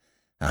right.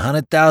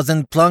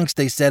 100,000 plunks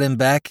they set him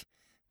back.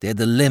 They're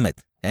the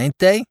limit, ain't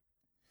they?"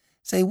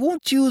 "Say,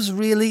 won't yous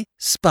really—"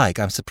 "Spike,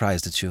 I'm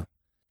surprised at you.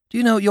 Do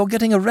you know, you're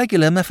getting a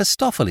regular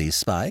Mephistopheles,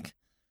 Spike?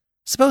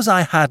 Suppose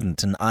I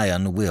hadn't an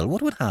iron will,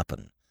 what would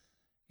happen?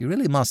 You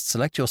really must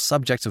select your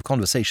subjects of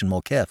conversation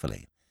more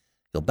carefully.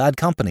 You're bad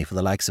company for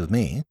the likes of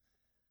me."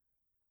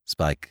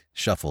 Spike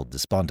shuffled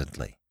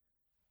despondently.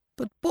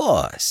 "But,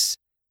 boss—"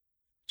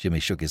 Jimmy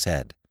shook his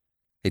head.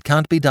 "It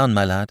can't be done,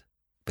 my lad."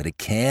 "But it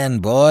can,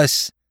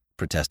 boss,"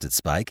 protested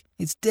Spike.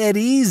 "It's dead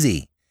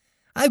easy.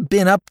 I've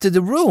been up to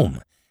the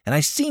room, and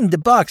I seen the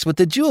box what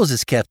the jewels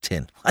is kept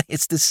in. Why,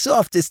 it's the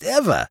softest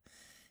ever.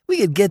 We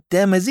could get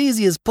them as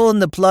easy as pulling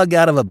the plug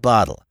out of a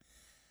bottle.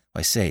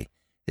 Why, say,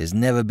 there's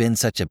never been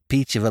such a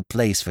peach of a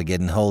place for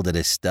getting hold of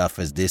this stuff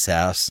as this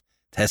house.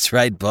 That's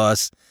right,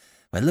 boss.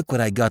 Why, look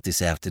what I got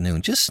this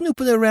afternoon, just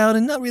snooping around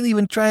and not really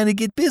even trying to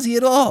get busy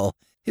at all.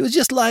 It was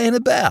just lying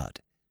about."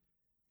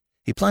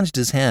 He plunged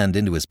his hand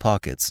into his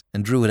pockets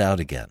and drew it out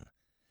again.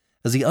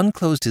 As he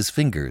unclosed his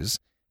fingers,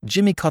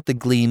 Jimmy caught the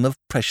gleam of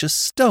precious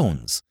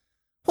stones.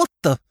 "What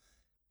the—"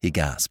 he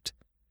gasped.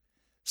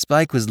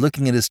 Spike was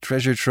looking at his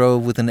treasure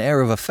trove with an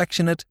air of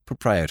affectionate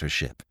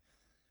proprietorship.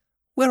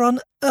 "Where on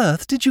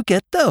earth did you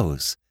get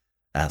those?"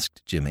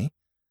 asked Jimmy.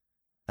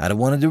 "Out of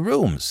one of the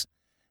rooms.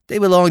 They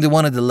belonged to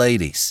one of the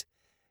ladies.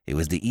 It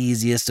was the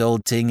easiest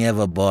old thing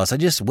ever, boss. I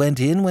just went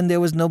in when there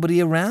was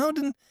nobody around,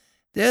 and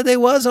there they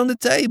was on the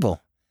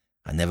table.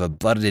 I never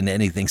butted into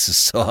anything so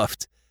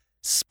soft."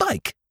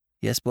 "Spike!"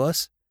 "Yes,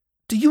 boss?"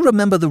 "Do you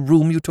remember the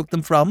room you took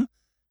them from?"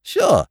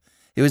 "Sure.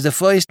 It was the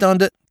first on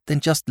the—" "Then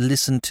just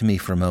listen to me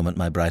for a moment,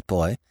 my bright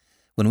boy.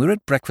 When we're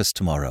at breakfast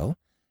tomorrow,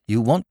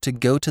 you want to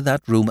go to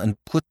that room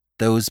and put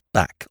those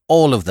back.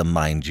 All of them,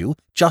 mind you,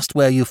 just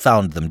where you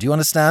found them. Do you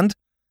understand?"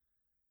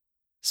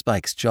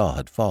 Spike's jaw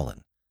had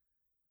fallen.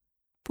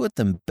 "Put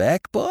them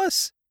back,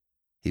 boss?"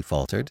 he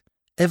faltered.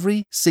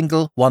 "Every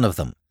single one of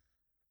them."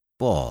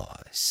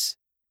 "Boss,"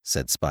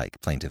 said Spike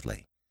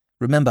plaintively.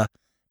 "Remember,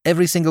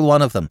 every single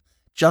one of them,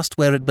 just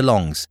where it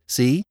belongs,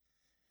 see?"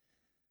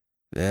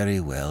 "Very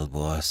well,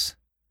 boss."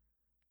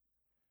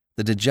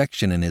 The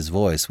dejection in his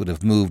voice would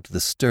have moved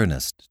the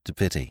sternest to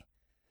pity.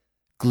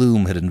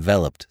 Gloom had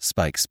enveloped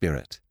Spike's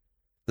spirit.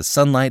 The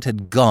sunlight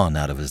had gone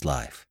out of his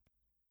life.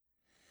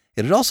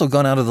 It had also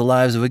gone out of the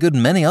lives of a good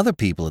many other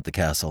people at the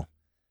castle.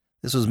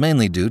 This was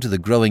mainly due to the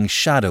growing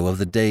shadow of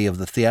the day of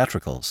the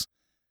theatricals.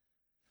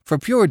 For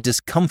pure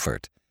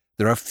discomfort,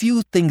 there are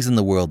few things in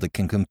the world that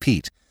can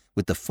compete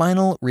with the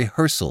final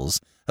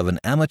rehearsals of an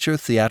amateur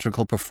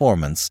theatrical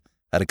performance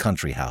at a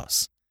country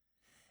house.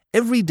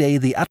 Every day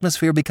the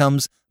atmosphere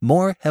becomes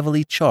more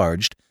heavily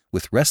charged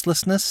with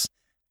restlessness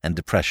and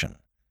depression.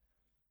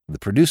 The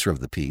producer of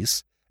the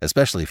piece,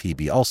 especially if he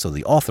be also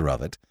the author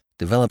of it,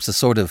 develops a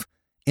sort of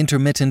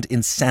intermittent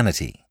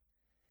insanity.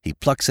 He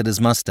plucks at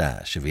his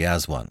mustache, if he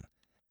has one,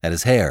 at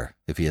his hair,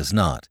 if he has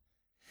not.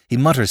 He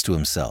mutters to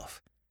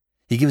himself.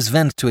 He gives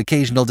vent to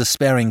occasional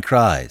despairing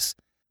cries.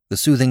 The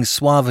soothing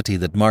suavity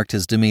that marked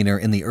his demeanor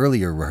in the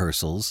earlier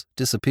rehearsals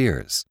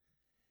disappears.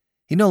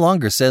 He no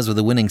longer says with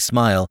a winning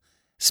smile,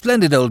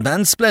 "Splendid, old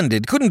man,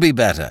 splendid, couldn't be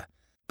better.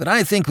 But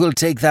I think we'll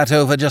take that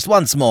over just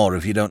once more,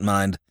 if you don't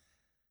mind."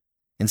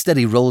 Instead,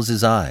 he rolls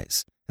his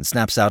eyes and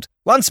snaps out,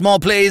 "Once more,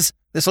 please.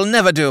 This'll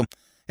never do.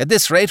 At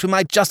this rate, we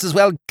might just as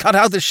well cut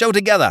out the show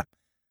together.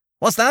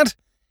 What's that?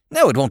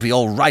 No, it won't be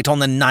all right on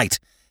the night.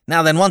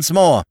 Now then, once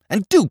more,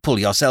 and do pull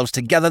yourselves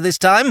together this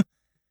time."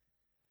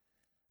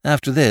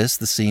 After this,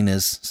 the scene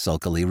is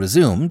sulkily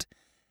resumed,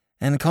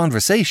 And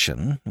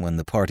conversation, when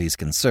the parties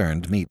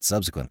concerned meet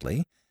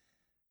subsequently,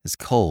 is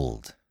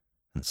cold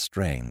and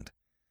strained.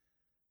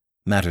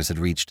 Matters had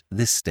reached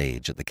this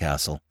stage at the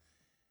castle.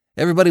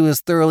 Everybody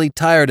was thoroughly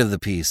tired of the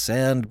piece,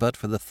 and but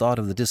for the thought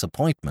of the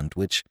disappointment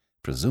which,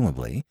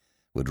 presumably,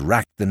 would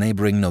rack the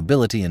neighboring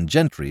nobility and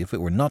gentry if it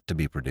were not to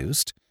be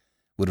produced,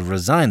 would have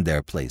resigned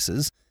their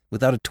places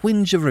without a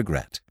twinge of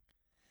regret.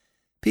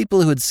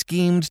 People who had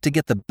schemed to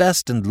get the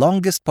best and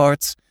longest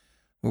parts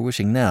were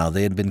wishing now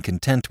they had been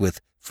content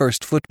with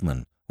first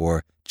footman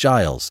or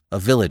Giles, a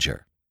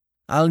villager.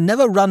 "I'll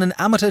never run an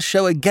amateur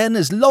show again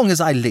as long as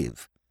I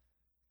live,"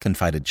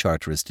 confided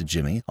Charteris to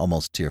Jimmy,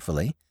 almost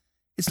tearfully.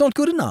 "It's not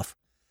good enough.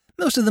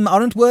 Most of them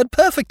aren't word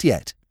perfect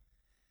yet."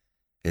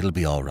 "It'll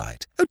be all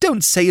right." "Oh,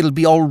 don't say it'll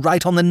be all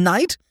right on the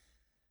night."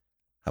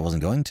 "I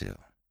wasn't going to,"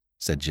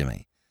 said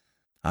Jimmy.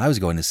 "I was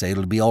going to say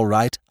it'll be all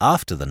right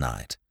after the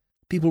night.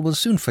 People will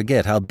soon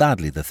forget how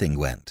badly the thing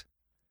went."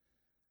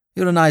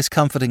 "You're a nice,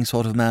 comforting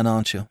sort of man,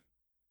 aren't you?"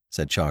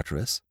 said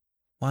Charteris.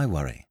 "Why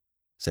worry?"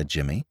 said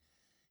Jimmy.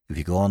 "If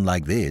you go on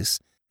like this,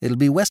 it'll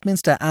be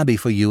Westminster Abbey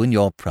for you in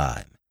your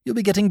prime. You'll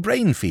be getting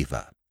brain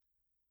fever."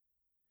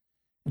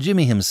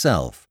 Jimmy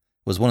himself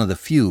was one of the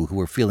few who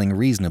were feeling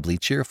reasonably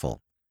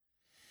cheerful.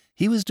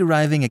 He was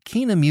deriving a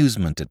keen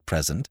amusement at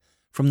present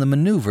from the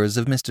maneuvers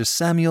of Mr.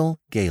 Samuel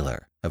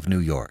Gaylor of New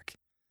York.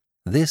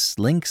 This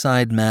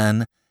lynx-eyed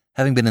man,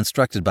 having been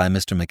instructed by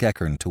Mr.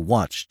 McEachern to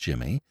watch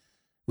Jimmy,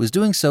 was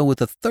doing so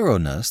with a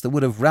thoroughness that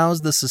would have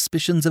roused the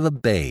suspicions of a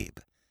babe.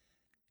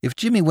 If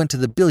Jimmy went to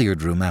the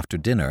billiard room after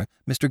dinner,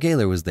 Mr.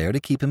 Gaylor was there to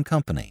keep him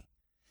company.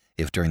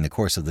 If during the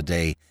course of the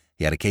day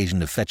he had occasion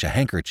to fetch a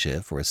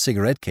handkerchief or a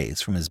cigarette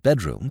case from his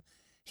bedroom,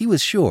 he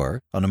was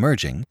sure, on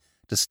emerging,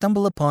 to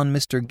stumble upon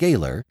Mr.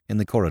 Gaylor in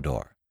the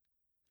corridor.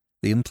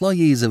 The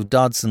employees of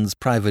Dodson's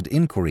private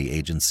inquiry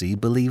agency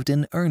believed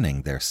in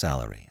earning their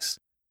salaries.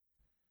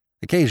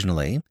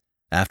 Occasionally,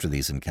 after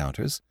these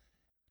encounters,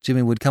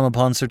 Jimmy would come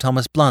upon Sir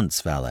Thomas Blunt's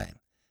valet,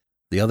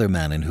 the other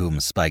man in whom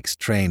Spike's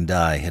trained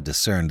eye had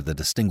discerned the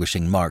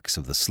distinguishing marks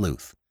of the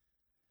sleuth.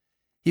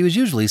 He was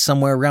usually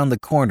somewhere round the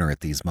corner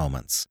at these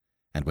moments,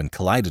 and when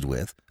collided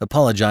with,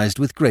 apologized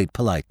with great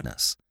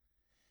politeness.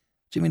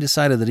 Jimmy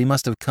decided that he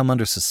must have come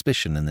under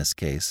suspicion in this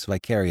case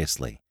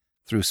vicariously,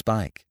 through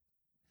Spike.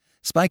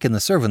 Spike in the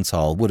servants'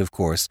 hall would, of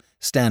course,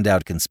 stand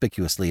out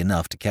conspicuously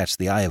enough to catch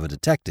the eye of a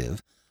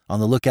detective on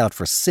the lookout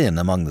for sin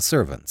among the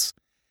servants,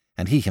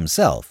 and he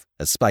himself,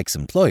 as Spike's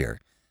employer,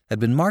 had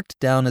been marked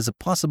down as a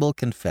possible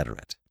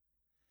confederate.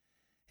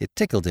 It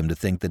tickled him to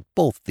think that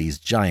both these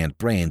giant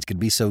brains could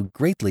be so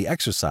greatly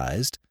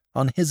exercised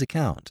on his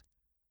account.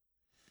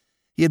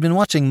 He had been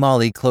watching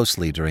Molly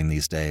closely during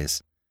these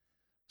days.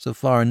 So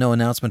far, no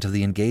announcement of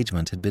the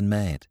engagement had been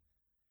made.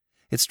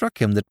 It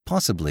struck him that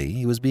possibly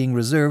he was being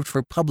reserved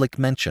for public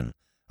mention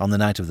on the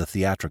night of the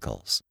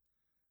theatricals.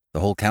 The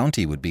whole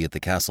county would be at the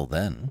castle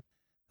then.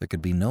 There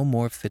could be no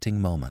more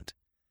fitting moment.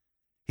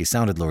 He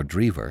sounded Lord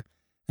Drever,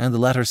 and the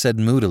latter said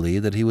moodily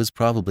that he was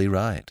probably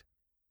right.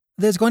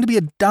 "There's going to be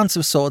a dance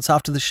of sorts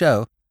after the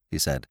show," he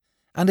said,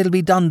 "and it'll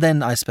be done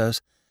then, I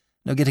suppose.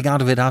 No getting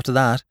out of it after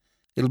that.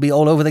 It'll be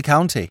all over the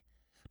county.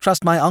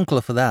 Trust my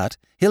uncle for that.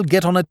 He'll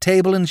get on a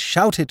table and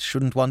shout it,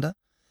 shouldn't wonder.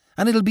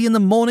 And it'll be in the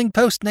Morning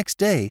Post next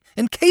day,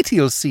 and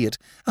Katie'll see it.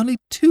 Only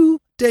 2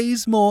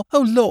 days more,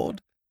 oh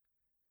Lord!"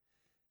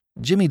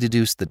 Jimmy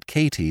deduced that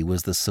Katie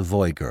was the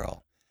Savoy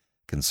girl,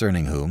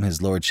 concerning whom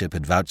his lordship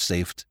had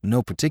vouchsafed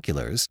no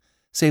particulars,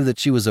 save that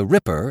she was a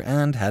ripper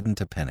and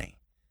hadn't a penny.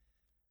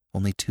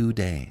 Only 2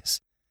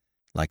 days.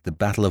 Like the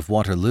Battle of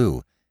Waterloo,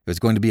 it was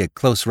going to be a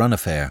close-run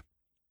affair.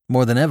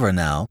 More than ever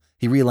now,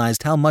 he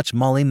realized how much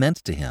Molly meant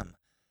to him,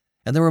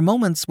 and there were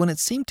moments when it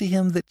seemed to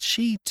him that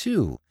she,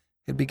 too,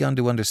 had begun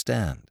to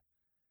understand.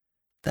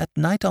 That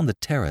night on the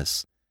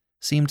terrace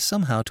seemed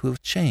somehow to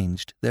have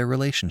changed their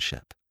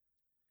relationship.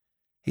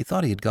 He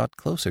thought he had got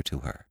closer to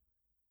her.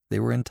 They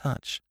were in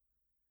touch.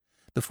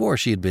 Before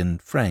she had been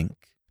frank,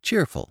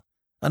 cheerful,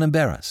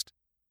 unembarrassed.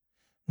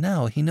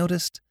 Now he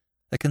noticed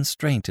a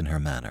constraint in her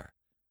manner,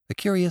 a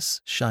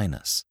curious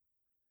shyness.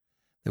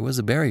 There was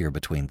a barrier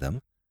between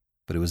them,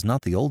 but it was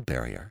not the old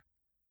barrier.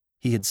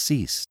 He had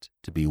ceased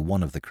to be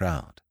one of the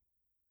crowd.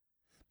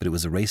 But it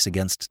was a race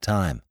against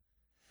time.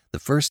 The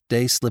first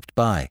day slipped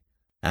by,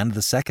 and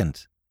the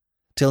second.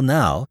 Till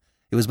now,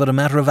 it was but a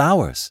matter of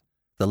hours.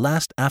 The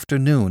last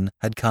afternoon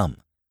had come.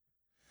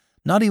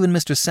 Not even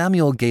Mr.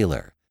 Samuel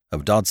Gaylor,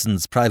 of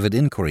Dodson's private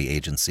inquiry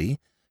agency,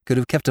 could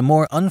have kept a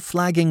more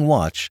unflagging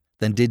watch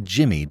than did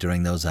Jimmy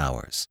during those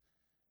hours.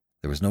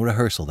 There was no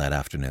rehearsal that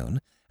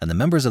afternoon, and the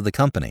members of the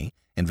company,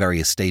 in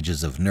various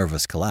stages of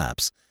nervous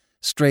collapse,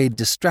 strayed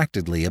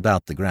distractedly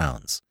about the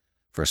grounds.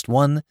 First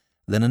one,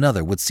 then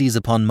another would seize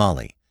upon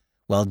Molly,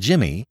 while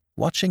Jimmy,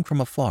 watching from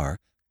afar,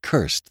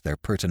 cursed their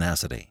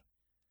pertinacity.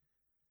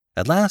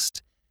 At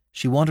last,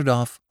 she wandered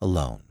off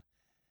alone,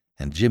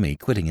 and Jimmy,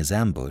 quitting his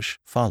ambush,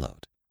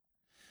 followed.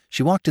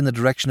 She walked in the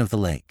direction of the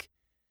lake.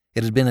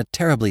 It had been a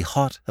terribly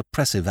hot,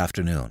 oppressive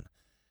afternoon.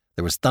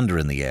 There was thunder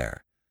in the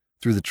air.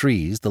 Through the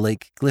trees, the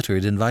lake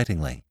glittered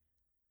invitingly.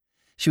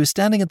 She was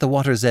standing at the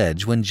water's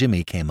edge when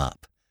Jimmy came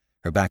up.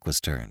 Her back was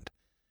turned.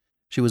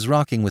 She was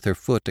rocking with her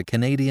foot a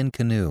Canadian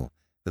canoe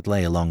that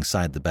lay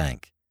alongside the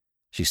bank.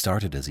 She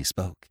started as he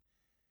spoke.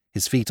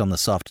 His feet on the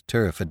soft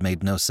turf had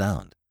made no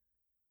sound.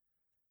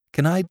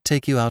 "Can I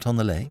take you out on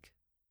the lake?"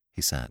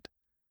 he said.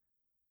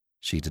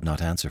 She did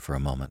not answer for a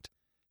moment.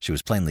 She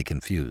was plainly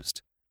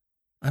confused.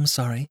 "I'm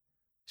sorry,"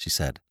 she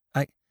said.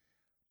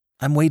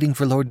 I'm waiting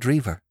for Lord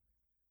Drever."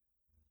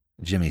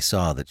 Jimmy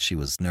saw that she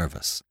was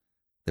nervous.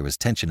 There was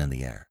tension in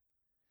the air.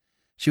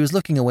 She was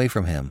looking away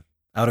from him,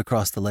 out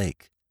across the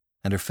lake,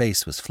 and her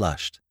face was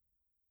flushed.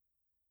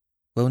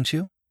 "Won't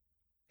you?"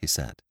 he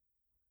said.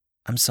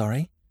 "I'm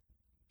sorry,"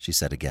 she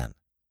said again.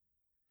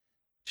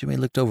 Jimmy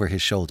looked over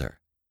his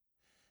shoulder.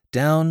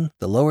 Down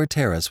the lower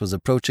terrace was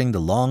approaching the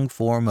long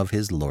form of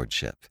his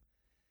lordship.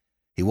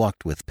 He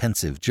walked with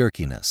pensive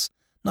jerkiness,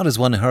 not as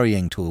one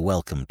hurrying to a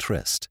welcome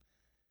tryst.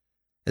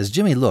 As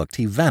Jimmy looked,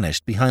 he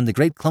vanished behind the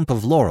great clump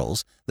of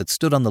laurels that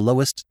stood on the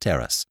lowest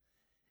terrace.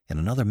 In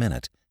another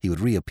minute, he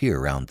would reappear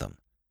round them.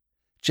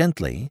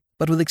 Gently,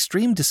 but with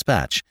extreme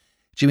dispatch,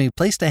 Jimmy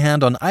placed a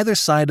hand on either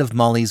side of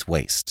Molly's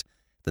waist.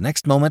 The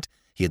next moment,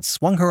 he had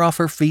swung her off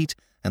her feet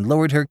and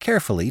lowered her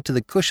carefully to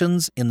the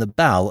cushions in the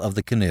bow of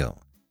the canoe.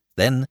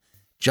 Then,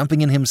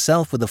 jumping in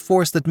himself with a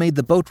force that made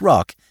the boat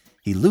rock,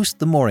 he loosed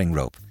the mooring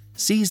rope,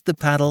 seized the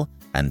paddle,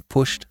 and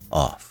pushed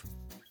off.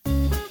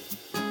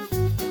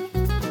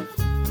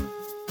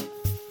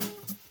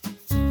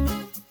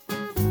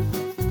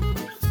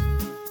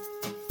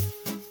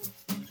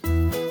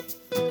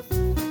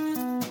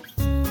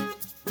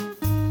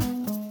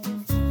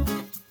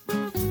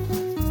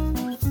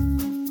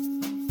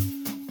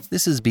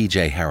 This is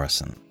B.J.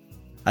 Harrison.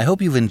 I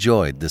hope you've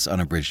enjoyed this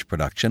unabridged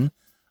production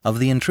of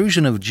The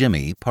Intrusion of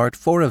Jimmy, Part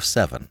 4 of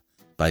 7,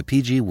 by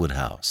P.G.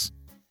 Wodehouse.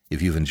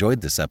 If you've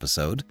enjoyed this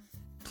episode,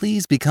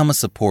 please become a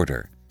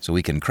supporter so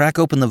we can crack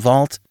open the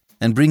vault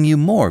and bring you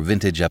more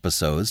vintage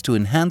episodes to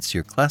enhance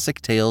your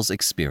Classic Tales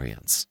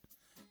experience.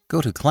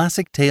 Go to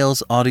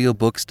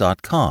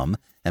ClassicTalesAudiobooks.com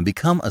and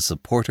become a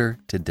supporter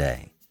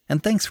today.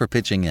 And thanks for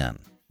pitching in.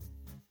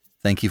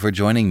 Thank you for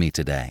joining me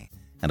today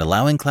and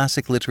allowing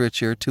classic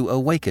literature to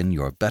awaken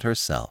your better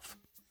self.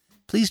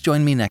 Please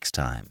join me next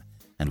time,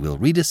 and we'll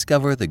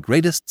rediscover the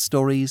greatest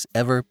stories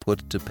ever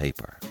put to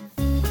paper.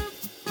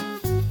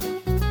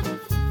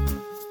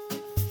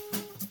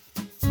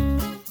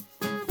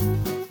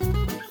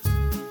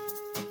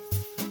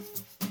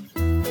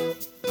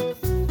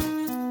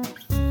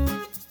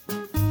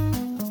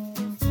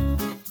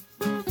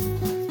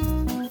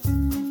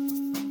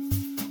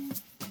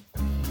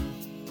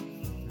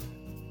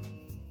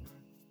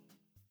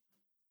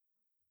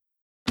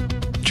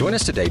 Join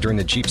us today during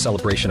the Jeep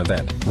Celebration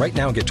event. Right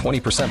now, get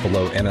 20%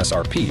 below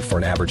MSRP for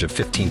an average of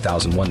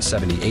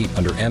 $15,178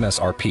 under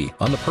MSRP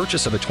on the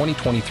purchase of a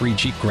 2023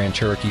 Jeep Grand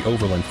Cherokee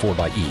Overland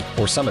 4xE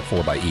or Summit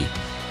 4xE.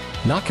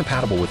 Not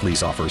compatible with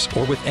lease offers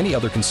or with any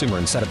other consumer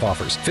incentive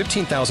offers.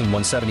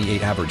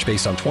 $15,178 average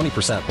based on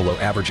 20% below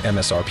average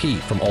MSRP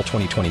from all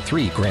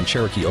 2023 Grand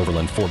Cherokee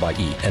Overland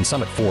 4xE and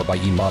Summit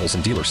 4xE models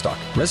in dealer stock.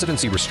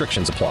 Residency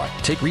restrictions apply.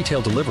 Take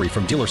retail delivery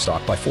from dealer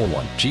stock by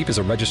 4/1. Jeep is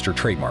a registered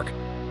trademark.